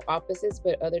total opposites,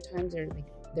 but other times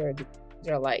they're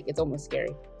alike. It's almost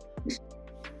scary.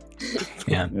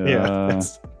 Yeah.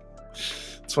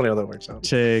 It's funny how that works out.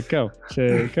 Che, go.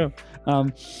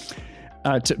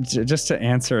 Just to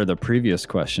answer the previous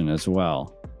question as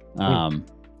well,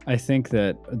 I think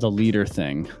that the leader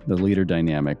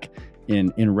dynamic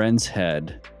in Ren's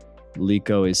head,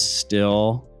 Liko is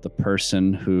still the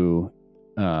person who,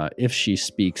 if she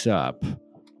speaks up,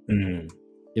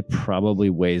 it probably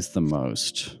weighs the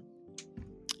most.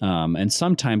 And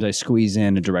sometimes I squeeze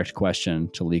in a direct question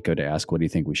to Liko to ask, what do you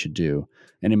think we should do?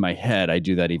 And in my head, I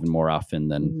do that even more often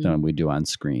than we do on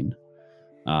screen.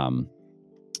 And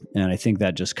I think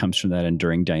that just comes from that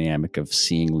enduring dynamic of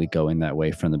seeing Liko in that way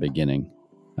from the beginning,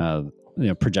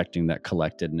 projecting that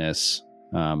collectedness,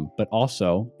 but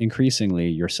also increasingly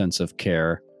your sense of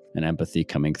care and empathy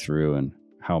coming through and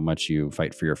how much you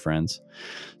fight for your friends.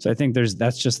 So I think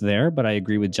that's just there, but I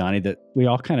agree with Johnny that we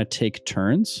all kind of take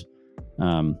turns.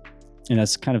 And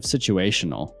that's kind of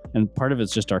situational. And part of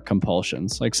it's just our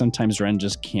compulsions. Like sometimes Ren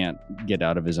just can't get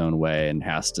out of his own way and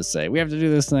has to say, we have to do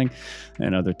this thing.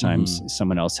 And other times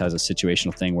someone else has a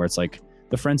situational thing where it's like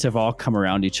the friends have all come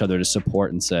around each other to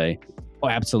support and say, oh,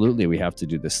 absolutely, we have to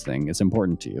do this thing. It's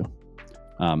important to you.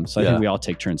 So I think we all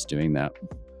take turns doing that.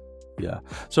 Yeah.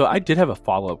 So I did have a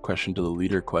follow-up question to the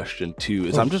leader question too,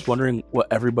 is I'm just wondering what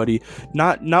everybody,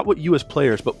 not what you as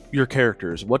players, but your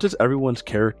characters, what does everyone's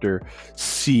character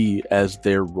see as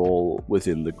their role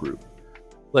within the group?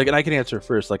 Like, and I can answer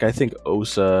first. Like, I think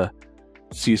Osa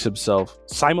sees himself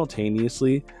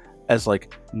simultaneously as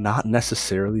like not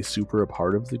necessarily super a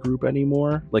part of the group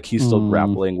anymore. Like he's still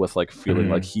grappling with like feeling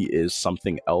like he is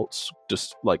something else,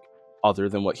 just like other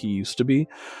than what he used to be.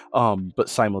 But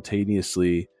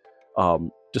simultaneously,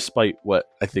 despite what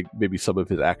I think maybe some of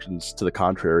his actions to the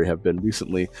contrary have been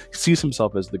recently, he sees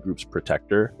himself as the group's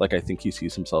protector. Like I think he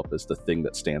sees himself as the thing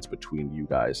that stands between you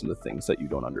guys and the things that you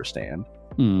don't understand.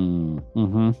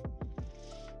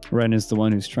 Ren is the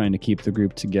one who's trying to keep the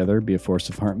group together, be a force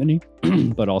of harmony,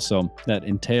 but also that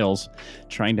entails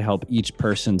trying to help each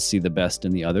person see the best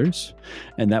in the others.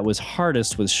 And that was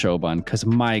hardest with Shoban, because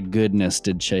my goodness,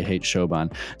 did Che hate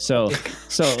Shoban. So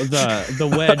the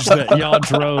wedge that y'all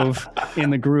drove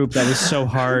in the group, that was so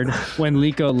hard. When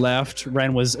Liko left,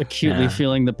 Ren was acutely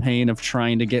feeling the pain of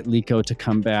trying to get Liko to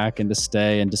come back and to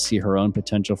stay and to see her own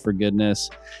potential for goodness.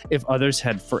 If others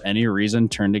had, for any reason,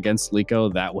 turned against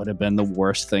Liko, that would have been the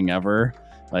worst thing ever.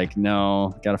 Like,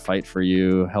 no, gotta fight for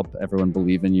you, help everyone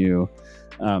believe in you.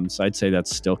 So I'd say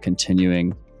that's still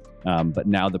continuing, but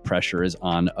now the pressure is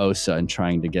on Osa and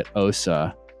trying to get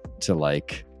Osa to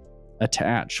like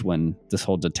attach, when this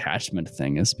whole detachment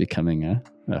thing is becoming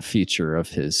a feature of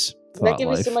his thought life. That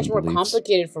can be so much more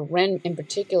complicated for Ren in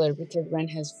particular, because Ren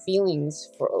has feelings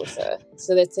for Osa,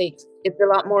 so that's like it's a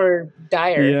lot more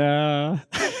dire. Yeah.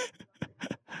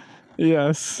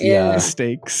 Yes. Yeah.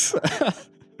 Stakes.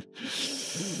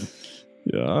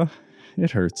 Yeah,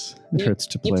 it hurts. It hurts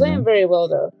to play. You play him very well,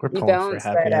 though. We're You pulling balance for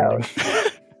a happy that out.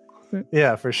 ending.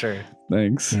 Yeah, for sure.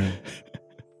 Thanks.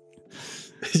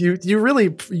 You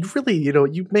really,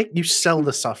 you sell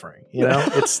the suffering. You know,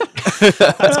 it's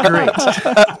great.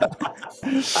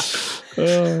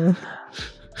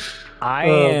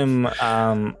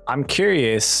 I'm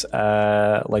curious,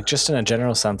 like just in a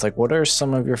general sense, like what are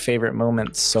some of your favorite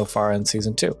moments so far in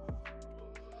season 2?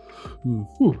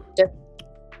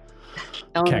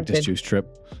 Cactus juice trip.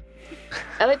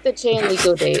 I like the Che and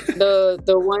Liko date.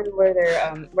 The one where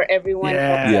they're where everyone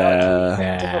helped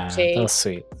out to help Che. That was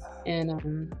sweet.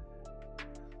 And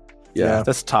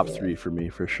that's top 3 for me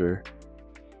for sure.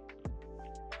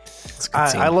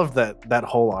 I love that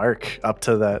whole arc up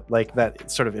to that, like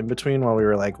that sort of in between while we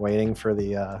were like waiting for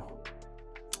the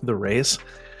race.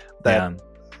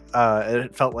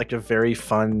 It felt like a very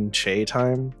fun Che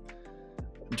time.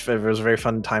 It was a very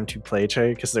fun time to play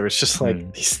Che, because there was just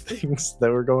like these things that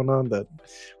were going on that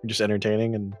were just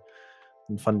entertaining and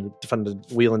fun to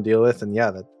wheel and deal with. And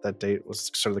that date was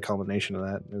sort of the culmination of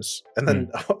that. And then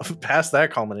past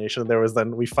that culmination,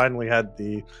 we finally had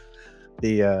the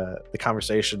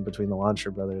conversation between the Launcher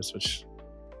brothers, which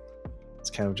is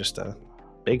kind of just a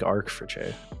big arc for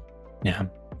Che. Yeah.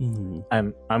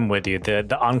 I'm with you.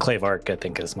 The Enclave arc, I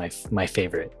think, is my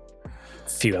favorite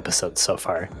few episodes so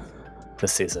far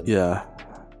this season. Yeah.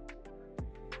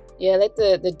 Yeah, I like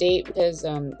the date because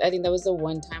I think that was the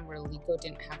one time where Liko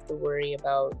didn't have to worry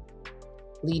about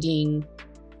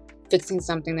fixing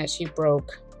something that she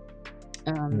broke,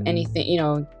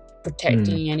 anything,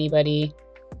 protecting anybody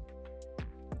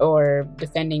or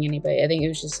defending anybody. I think it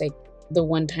was just like the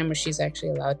one time where she's actually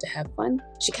allowed to have fun.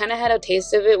 She kind of had a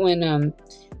taste of it when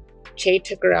Che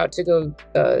took her out to go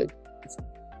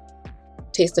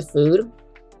taste the food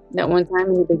that one time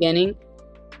in the beginning.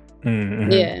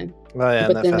 Mm-hmm. Yeah. Oh, yeah,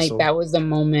 But then festival. like that was the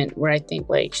moment where I think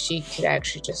like she could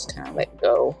actually just kind of let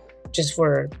go just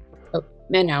for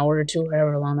an hour or two,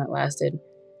 however long that lasted.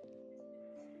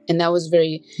 And that was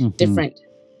very different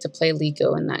to play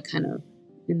Liko in that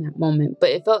moment. But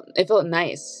it felt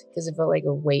nice because it felt like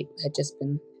a weight had just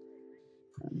been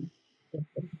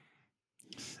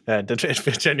Yeah,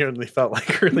 it genuinely felt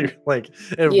like really like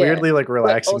a weirdly like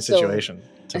relaxing also, situation.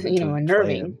 To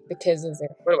unnerving because it's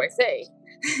like, what do I say?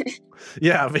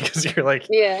 Yeah, because you're like,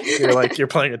 you're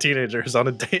playing a teenager who's on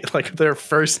a date, like their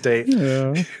first date,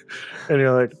 and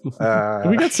you're like,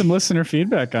 we got some listener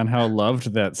feedback on how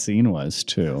loved that scene was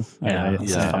too.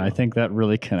 I think that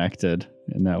really connected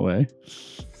in that way.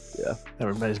 Yeah,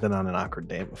 everybody's been on an awkward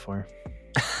date before,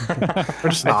 or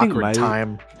just an awkward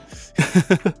time.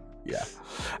 Yeah,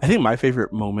 I think my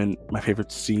favorite moment, my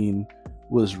favorite scene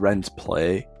was Ren's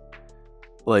play.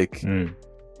 Like.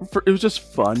 It was just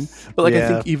fun, but like I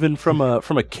think even from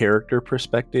a character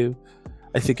perspective,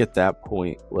 I think at that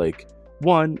point, like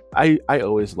one, I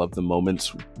always love the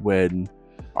moments when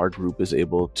our group is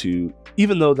able to,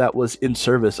 even though that was in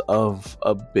service of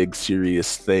a big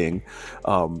serious thing,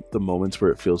 the moments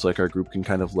where it feels like our group can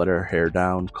kind of let our hair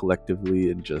down collectively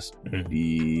and just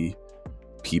be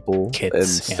people kids,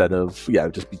 instead of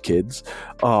just be kids.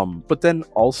 But then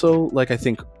also, like I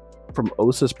think from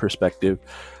Osa's perspective,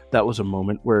 that was a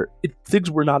moment where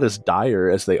things were not as dire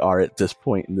as they are at this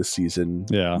point in the season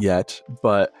yet,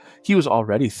 but he was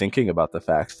already thinking about the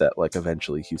fact that like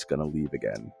eventually he's going to leave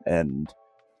again and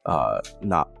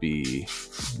not be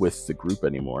with the group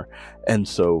anymore. And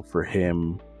so for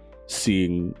him,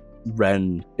 seeing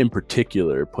Ren in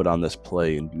particular put on this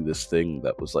play and do this thing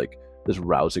that was like this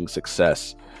rousing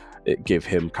success, it gave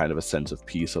him kind of a sense of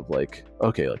peace of like,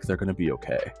 okay, like they're going to be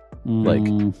okay.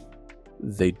 Like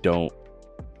they don't,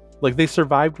 like they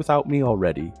survived without me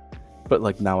already, but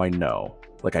like now I know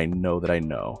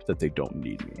that they don't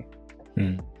need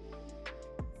me.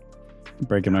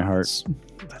 Breaking my heart.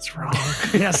 That's wrong.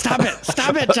 Yeah, stop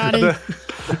it, Johnny.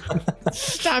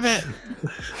 Stop it.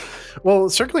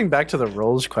 Well, circling back to the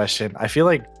roles question, I feel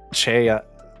like Che,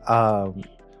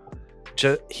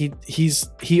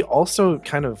 he also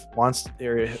kind of wants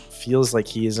or feels like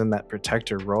he is in that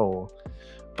protector role,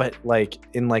 but like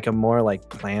in like a more like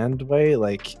planned way,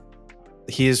 like.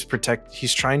 He's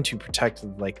trying to protect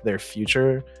like their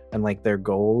future and like their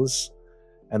goals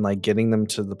and like getting them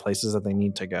to the places that they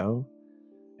need to go,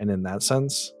 and in that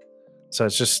sense, so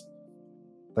it's just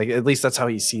like at least that's how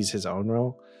he sees his own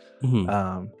role.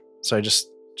 So I just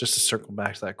to circle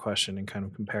back to that question and kind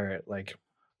of compare it, like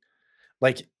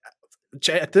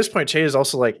Che, at this point Che is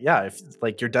also like, yeah, if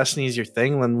like your destiny is your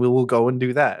thing, then we will go and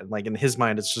do that, and like in his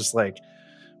mind it's just like,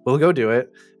 we'll go do it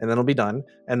and then it'll be done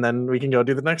and then we can go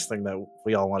do the next thing that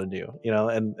we all want to do,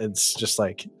 and it's just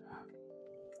like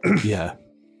I feel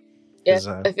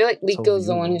like Liko's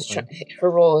the one who's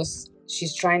her role is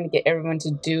she's trying to get everyone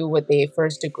to do what they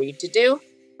first agreed to do,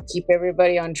 keep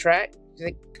everybody on track.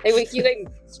 Like we keep like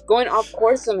going off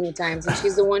course so many times, and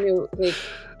she's the one who like,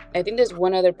 I think there's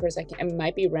one other person, it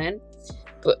might be Ren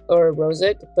or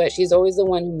Rozuk, but she's always the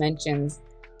one who mentions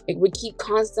like we keep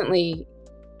constantly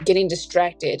getting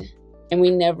distracted and we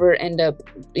never end up,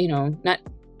 not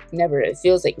never, it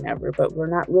feels like never, but we're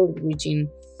not really reaching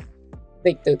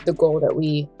like the goal that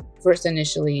we first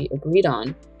initially agreed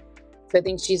on. So I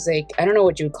think she's like, I don't know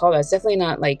what you would call that. It's definitely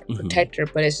not like protector,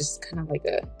 but it's just kind of like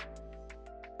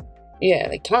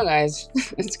like, come on guys,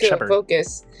 let's go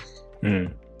focus.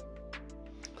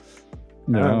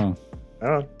 No.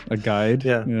 A guide.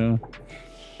 Yeah.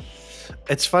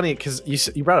 It's funny because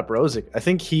you brought up Rozuk. I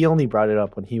think he only brought it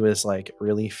up when he was like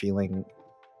really feeling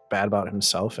bad about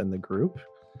himself and the group.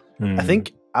 I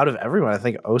think out of everyone, I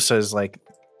think Osa is like,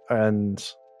 and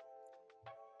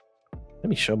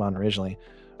maybe Shoban originally.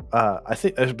 I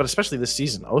think, but especially this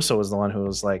season, Osa was the one who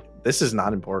was like, "This is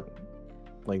not important."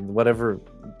 Like whatever.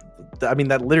 I mean,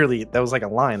 that was like a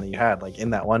line that you had like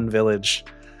in that one village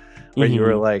where you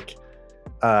were like,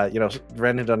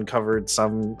 Ren had uncovered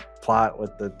some plot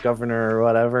with the governor or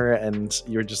whatever, and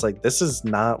you were just like, this is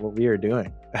not what we are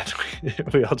doing. And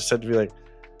we all just had to be like,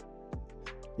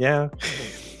 yeah,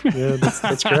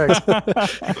 that's correct.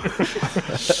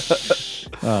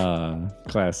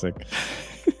 Classic.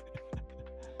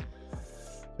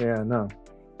 Yeah, no.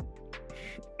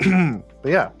 But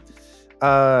yeah,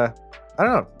 I don't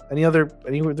know. Any other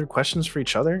questions for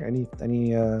each other? Any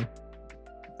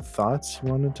thoughts you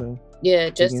wanted to? Yeah,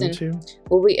 dig Justin, into?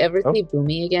 will we ever see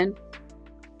Boomy again?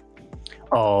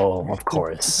 Oh, of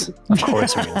course. Of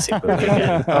course we're going to see Boomy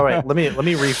again. All right, let me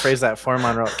rephrase that for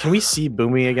Monroe. Can we see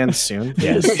Boomy again soon?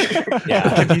 Yes.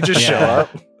 Yeah. Can he just show up?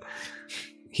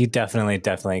 He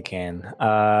definitely can.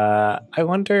 I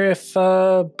wonder if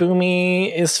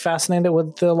Boomy is fascinated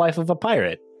with the life of a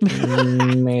pirate.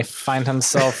 He may find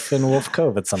himself in Wolf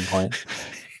Cove at some point.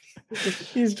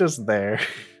 He's just there.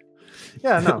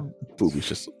 Yeah, no. Boomy's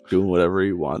just doing whatever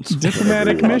he wants.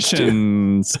 Diplomatic whatever he wants to.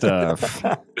 mission stuff.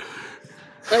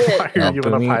 Okay, Why are you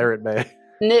in a Boomy- pirate bay?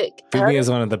 Nick, how Boomy did- is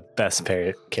one of the best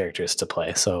characters to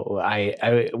play, so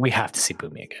we have to see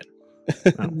Boomy again.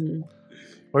 Mhm.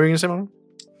 What were you gonna say, Mom?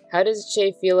 How does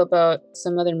Shay feel about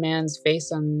some other man's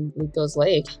face on Liko's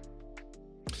leg?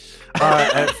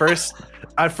 At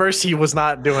first, he was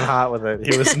not doing hot with it.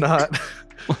 He was not.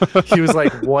 He was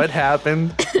like, "What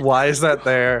happened? Why is that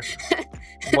there?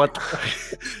 What?"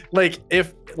 Like,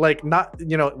 if not,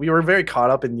 we were very caught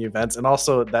up in the events, and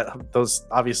also that those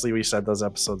obviously we said those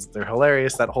episodes they're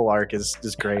hilarious. That whole arc is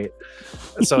great.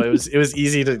 So it was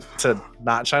easy to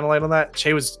not shine a light on that.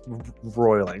 Shay was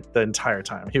roiling the entire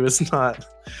time. He was not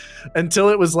until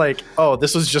it was like, oh,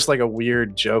 this was just like a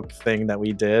weird joke thing that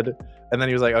we did, and then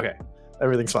he was like, okay,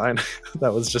 everything's fine.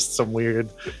 That was just some weird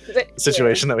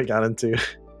situation that we got into.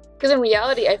 Because in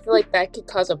reality, I feel like that could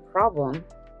cause a problem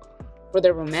for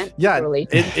their romantic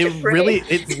relationship. It really,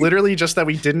 it's literally just that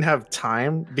we didn't have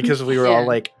time because we were all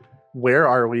like, where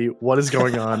are we? What is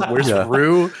going on? Where's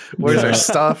Rue? Where's our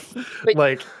stuff? But-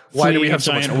 Like, why do we have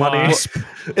so much money?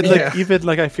 And like even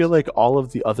like I feel like all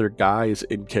of the other guys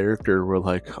in character were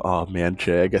like, "Oh man,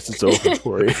 Jay, I guess it's over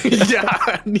for you."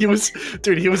 Yeah, he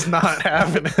was not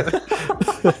having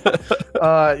it.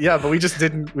 But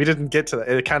we didn't get to that.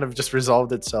 It kind of just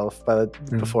resolved itself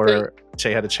before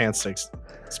Jay had a chance to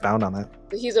expound on that.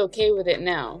 He's okay with it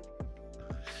now.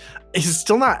 He's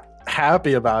still not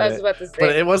happy about I was it. about to say.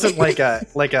 But it wasn't like a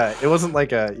it wasn't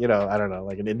like a I don't know,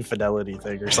 like an infidelity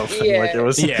thing or something. Yeah. Like it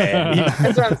was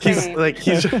That's what I'm he's saying. like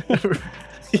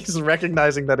he's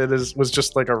recognizing that was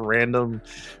just like a random,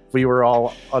 we were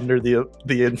all under the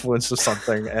influence of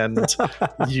something and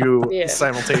you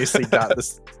simultaneously got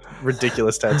this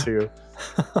ridiculous tattoo.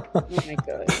 Oh my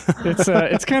god.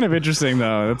 It's kind of interesting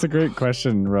though. That's a great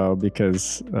question, Ro,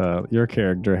 because your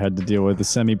character had to deal with the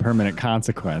semi-permanent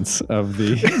consequence of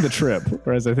the trip,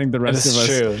 whereas I think the rest of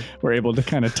us were able to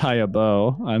kind of tie a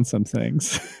bow on some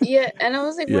things. Yeah, and I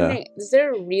was like wondering, is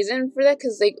there a reason for that?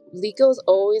 Because like Liko's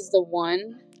always the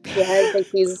one who has like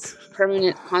these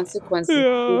permanent consequences.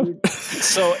 Yeah.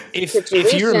 So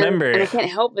if you remember, and I can't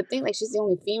help but think like she's the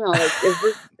only female. Like,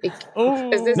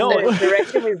 is this no. the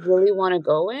direction we really want to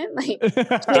go in? Like, she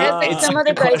has like it's some a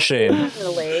other good guy question. in the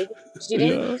leg. She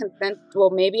didn't consent. Well,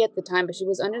 maybe at the time, but she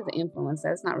was under the influence.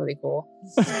 That's not really cool.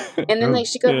 And then like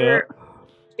she got her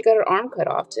arm cut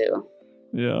off too.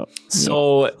 Yeah.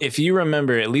 So if you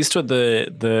remember, at least with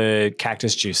the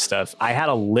cactus juice stuff, I had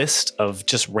a list of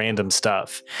just random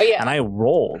stuff. Oh, yeah. And I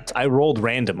rolled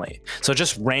randomly. So it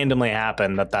just randomly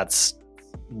happened that's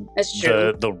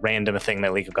true. the random thing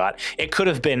that Liko got. It could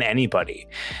have been anybody.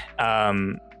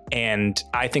 And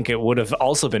I think it would have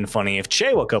also been funny if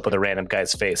Che woke up with a random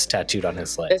guy's face tattooed on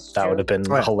his leg. That's that true. would have been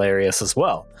hilarious as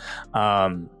well.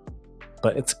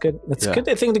 But it's good. It's a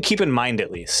good thing to keep in mind,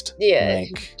 at least. Yeah.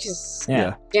 Like, Just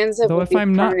yeah. ends up Though with if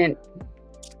I'm not- permanent.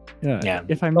 Yeah.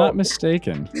 If I'm not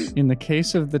mistaken, in the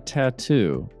case of the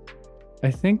tattoo,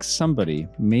 I think somebody,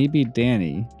 maybe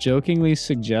Danny, jokingly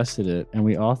suggested it, and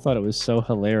we all thought it was so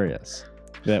hilarious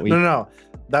that we. No.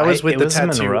 That was with it the was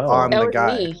tattoo Monroe. on That the was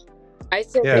guy. me. I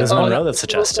said, Yeah, it was Monroe that she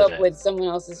suggested woke up it. with someone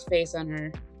else's face on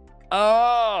her.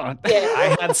 Oh, Yeah.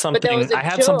 I had something. was a I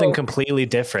had something joke. completely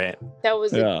different. That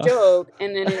was Yeah. a joke,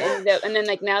 and then it ended up, and then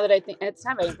like now that I think at the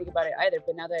time I didn't think about it either,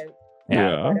 but now that I think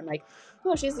about it, I'm like,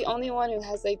 oh, she's the only one who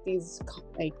has like these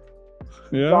like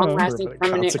long-lasting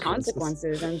Permanent consequences.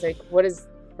 consequences. And it's like, what is?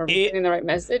 Are we It- getting the right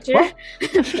message here?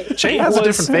 Che has a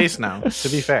different face now, to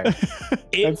be fair.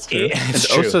 That's true. It's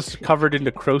And true. Osa's covered in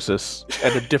necrosis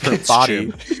and a different It's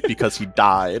body because he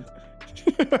died.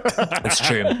 It's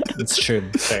true. It's true.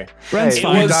 Fair. Friend's Hey,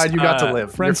 fine. you died, you got to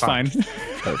live. Friend's You're fine.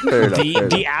 fine.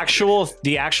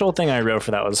 The actual thing I wrote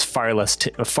for that was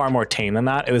far more tame than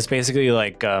that. It was basically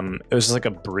like it was just like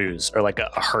a bruise or like a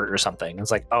hurt or something.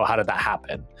 It's like, oh, how did that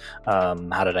happen?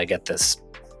 How did I get this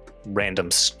random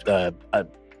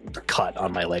cut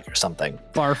on my leg or something?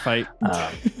 Bar fight.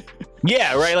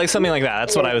 Yeah, right, like something like that.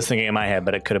 That's what I was thinking in my head,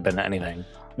 but it could have been anything.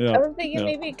 Yeah. I was thinking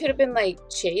maybe it could have been like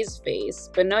Che's face,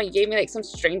 but no, you gave me like some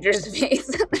stranger's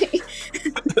face.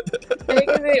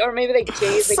 Or maybe like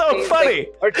Che's like, So face, funny.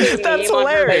 like, or Che's That's name on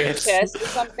her like, hilarious. chest or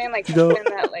something like something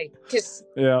that like just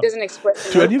doesn't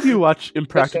express. Do any of you watch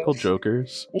Impractical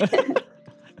Jokers?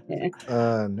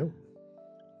 No.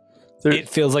 It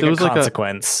feels like there a was like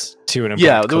consequence to an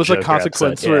Yeah, there Impractical was a Joker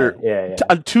consequence episode. where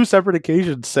on 2 separate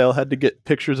occasions, Sale had to get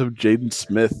pictures of Jaden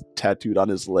Smith tattooed on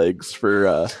his legs for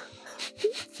a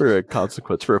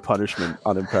consequence, for a punishment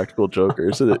on Impractical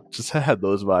Jokers, and it just had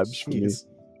those vibes for me.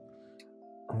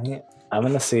 I'm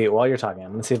gonna see while you're talking.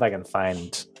 I'm gonna see if I can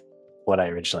find what I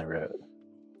originally wrote.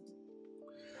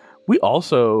 We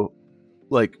also,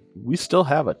 we still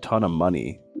have a ton of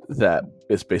money that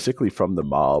is basically from the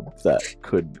mob that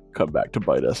could come back to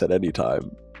bite us at any time.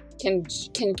 Can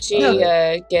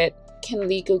Liko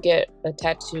get a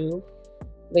tattoo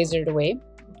lasered away?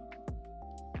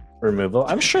 Removal.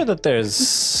 I'm sure that there's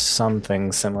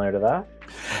something similar to that.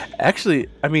 Actually,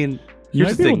 I mean, You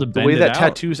here's might the be thing: able to the bend way it that out.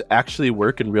 tattoos actually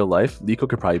work in real life, Liko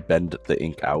could probably bend the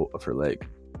ink out of her leg.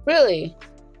 Really?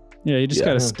 Yeah, you just Yeah.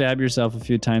 gotta stab yourself a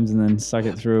few times and then suck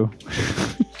it through.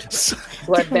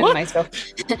 Blood bend myself.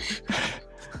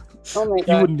 Oh my You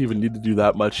god. wouldn't even need to do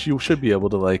that much. You should be able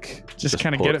to Just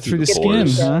kind of pull get it through the skin,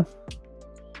 pores. huh?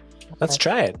 Let's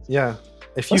try it. Yeah.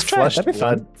 If you Let's try it, flush that'd be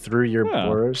blood through your Yeah.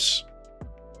 pores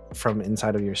from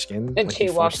inside of your skin, And like Che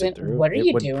you walks forced it in, through, "What are it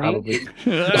you would doing?" Probably,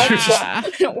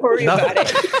 Don't worry No. about it.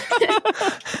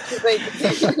 She's like,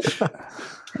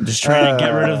 I'm just trying to get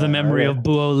rid of the memory okay. of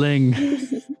Buo Ling.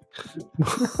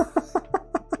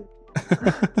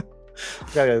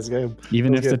 Guys, go.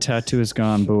 Even That if was the good. tattoo is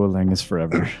gone, Buo Ling is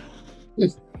forever. We'll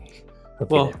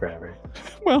Well- keep it forever.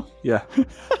 Well, Yeah,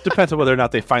 depends on whether or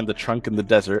not they find the trunk in the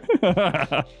desert.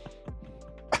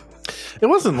 It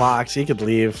wasn't locked. He could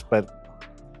leave, but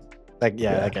that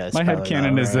guy's my probably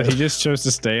headcanon not is that alright. he just chose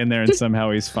to stay in there and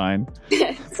somehow he's fine.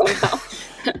 somehow.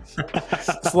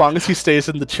 As long as he stays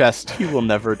in the chest, he will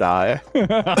never die.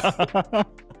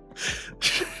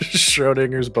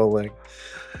 Schrodinger's bowling.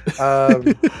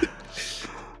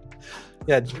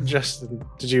 Yeah, Justin,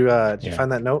 did you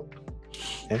find that note?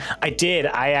 I did.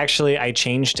 I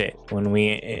changed it when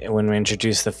we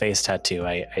introduced the face tattoo.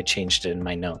 I changed it in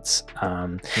my notes.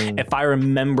 If I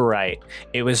remember right,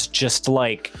 it was just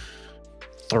like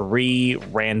 3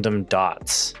 random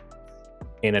dots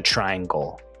in a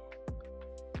triangle,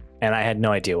 and I had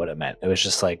no idea what it meant. It was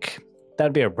just like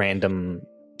that'd be a random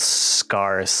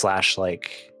scar /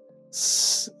 like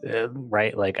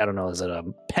right, like I don't know, is it a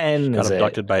pen? Got Is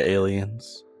abducted by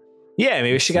aliens. Yeah,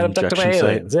 maybe she got It's an abducted by injection site.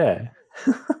 aliens. Yeah.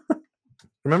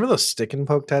 Remember those stick and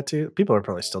poke tattoos? People are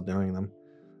probably still doing them.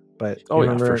 But you Oh yeah,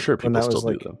 remember for sure. when People that still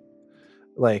was do them.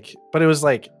 but it was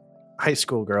like high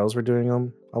school girls were doing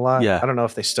them a lot. Yeah. I don't know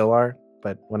if they still are,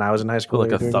 but when I was in high school,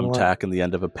 Put like they a were doing them lot. thumbtack in the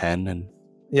end of a pen, and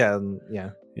Yeah,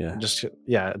 yeah, just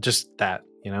that,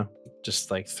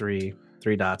 just like three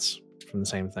dots from the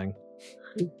same thing.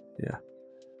 Yeah.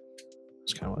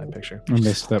 That's kind of what I picture. I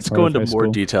missed that let's part go of into high more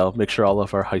school. detail. Make sure all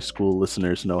of our high school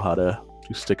listeners know how to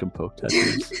do stick and poke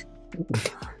tattoos.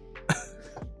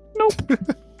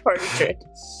 Party trick.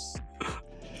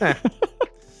 That'll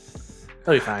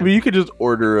be fine. I mean, you could just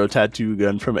order a tattoo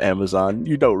gun from Amazon.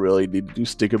 You don't really need to do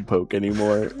stick and poke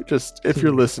anymore. Just if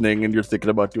you're listening and you're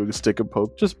thinking about doing a stick and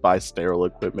poke, just buy sterile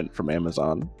equipment from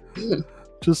Amazon.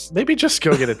 Just Maybe just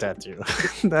go get a tattoo.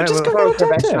 That Just will- go Or get a tattoo.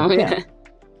 professional, Yeah. yeah.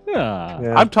 Yeah.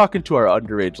 Yeah. I'm talking to our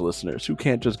underage listeners who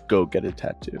can't just go get a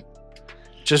tattoo.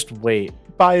 Just wait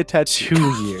Buy a tattoo.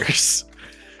 2 years,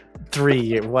 3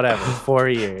 years, whatever, 4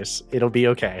 years. It'll be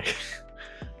okay.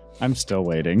 I'm still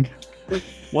waiting.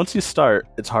 Once you start,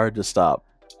 it's hard to stop.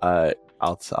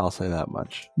 I'll say that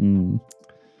much.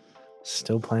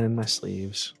 Still planning my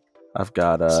sleeves. I've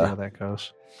got See how that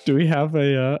goes. Do we have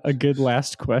a good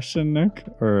last question, Nick?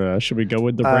 Or should we go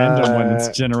with the random one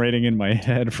that's generating in my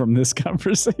head from this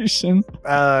conversation?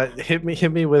 Hit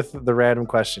me with the random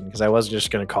question because I was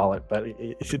just gonna call it, but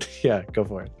yeah, go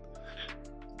for it.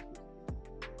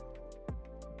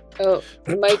 Oh,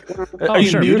 Mike. Are you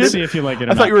sure. muted? Let's see if you like it or I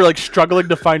not. thought you were like struggling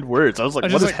to find words. I was like, I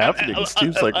what just is happening?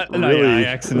 Steve's like no, really. yeah, I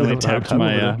accidentally tapped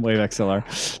my Wave XLR,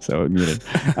 so it muted.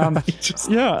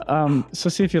 So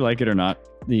see if you like it or not.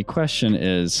 The question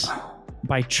is,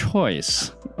 by choice,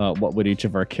 what would each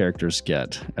of our characters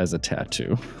get as a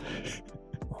tattoo?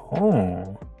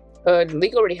 Oh.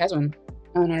 Liko already has one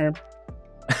on her.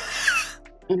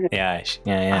 Yeah.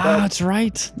 Ah, that's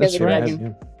right. That's Yeah, right.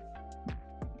 dragon.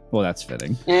 Well, that's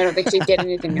fitting. And I don't think she's getting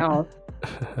anything else.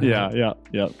 Yeah.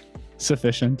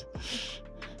 Sufficient.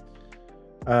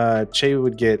 Che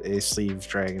would get a sleeve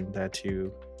dragon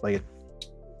tattoo. Like,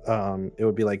 it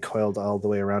would be like coiled all the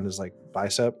way around his like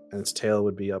bicep, and its tail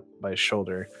would be up by his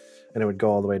shoulder, and it would go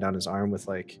all the way down his arm with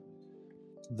like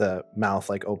the mouth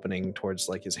like opening towards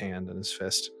like his hand and his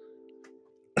fist.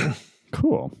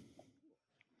 Cool.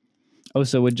 Oh,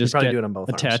 so would just get do it on both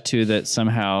a arms. tattoo that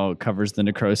somehow covers the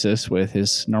necrosis with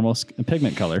his normal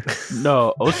pigment color.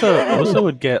 No, Osa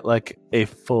would get like a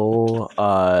full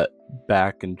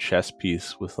back and chest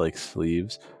piece with like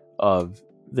sleeves of.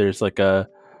 There's like a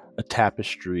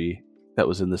tapestry that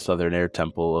was in the Southern Air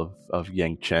Temple of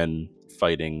Yang Chen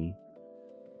fighting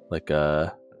like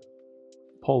a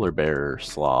polar bear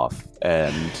sloth,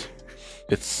 and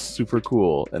it's super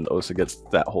cool. And Osa gets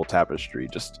that whole tapestry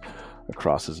just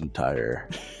across his entire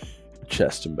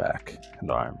chest and back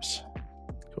and arms.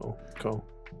 Cool.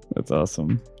 That's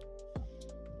awesome.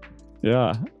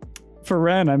 Yeah. For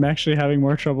Ren, I'm actually having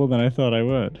more trouble than I thought I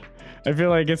would. I feel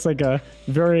like it's like a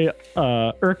very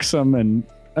irksome and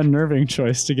unnerving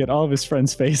choice to get all of his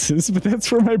friends' faces, but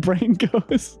that's where my brain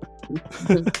goes.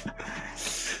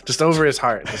 Just over his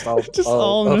heart. Just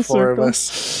all in a four circle. of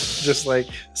us. Just like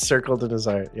circled in his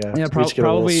heart. Yeah. Yeah, We each get a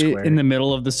little probably square. in the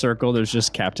middle of the circle, there's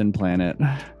just Captain Planet.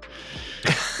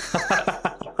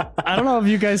 I don't know if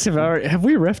you guys have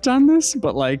we riffed on this,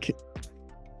 but like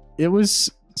it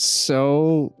was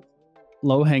so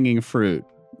low-hanging fruit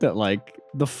that like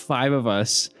the five of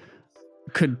us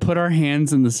could put our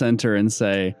hands in the center and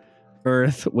say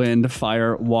earth, wind,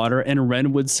 fire, water, and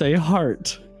Ren would say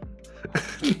heart.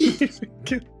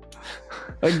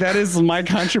 Like that is my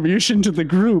contribution to the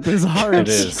group is heart. It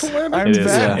is. I'm It is,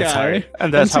 that yeah. It's guy. hard.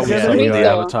 And that's how we together say we the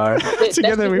go. Avatar.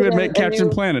 Together we would make a Captain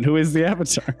new, Planet, who is the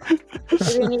Avatar.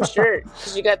 a new shirt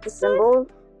because you got the symbol,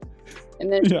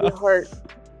 and then Yeah. your heart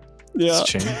Yeah. It's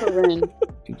true. for Ren.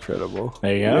 Incredible.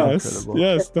 There you go. Yes. Incredible.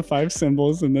 Yes. The 5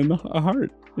 symbols and then a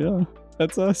heart. Yeah.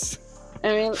 That's us.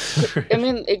 I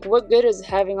mean, like, what good is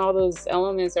having all those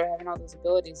elements or having all those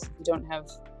abilities if you don't have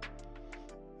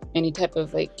any type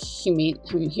of like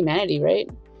humanity, right?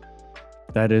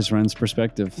 That is Ren's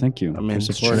perspective. Thank you. I mean,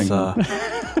 for it's supporting.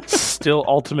 still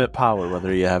ultimate power,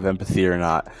 whether you have empathy or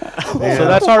not. Yeah. So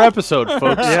that's our episode,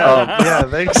 folks. Yeah,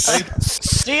 thanks.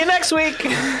 See you next week.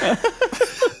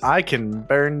 I can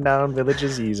burn down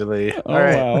villages easily. Oh, All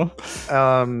right.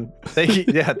 wow. Thank you.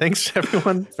 Yeah, thanks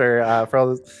everyone for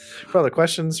all the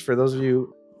questions. For those of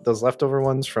you, those leftover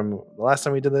ones from the last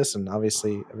time we did this, and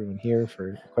obviously everyone here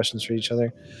for questions for each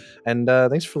other. And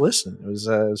thanks for listening. It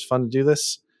was fun to do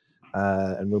this,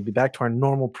 and we'll be back to our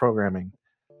normal programming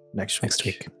next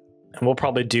week. And we'll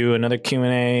probably do another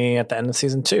Q&A at the end of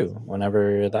season 2,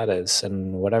 whenever that is,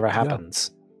 and whatever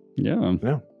happens. Yeah.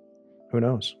 Who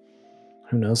knows?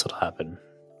 Who knows what'll happen?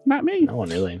 Not me. No one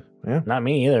really. Yeah. Not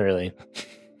me either, really.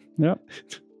 Yep.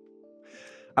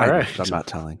 All right. I'm not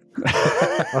telling.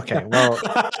 Okay. Well,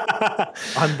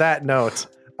 on that note,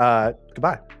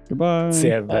 goodbye. Goodbye. See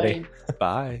you, everybody. Bye.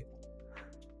 Bye.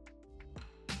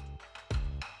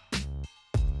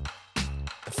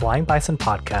 The Flying Bison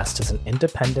Podcast is an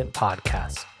independent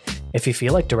podcast. If you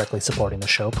feel like directly supporting the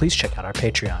show, please check out our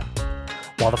Patreon.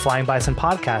 While the Flying Bison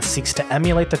Podcast seeks to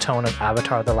emulate the tone of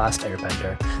Avatar: The Last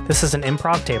Airbender, this is an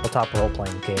improv tabletop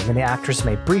role-playing game, and the actors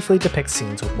may briefly depict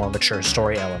scenes with more mature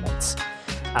story elements.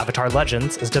 Avatar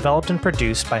Legends is developed and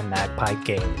produced by Magpie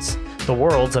Games. The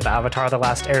worlds of Avatar: The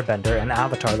Last Airbender and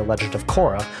Avatar: The Legend of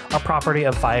Korra are property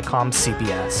of Viacom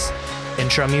CBS.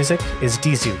 Intro music is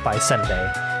Dizu by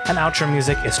Senbei, and outro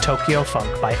music is Tokyo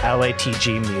Funk by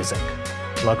LATG Music.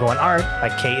 Logo and art by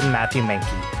Kate and Matthew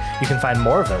Menke. You can find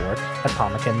more of their work at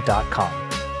pomakin.com.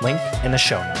 Link in the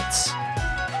show notes.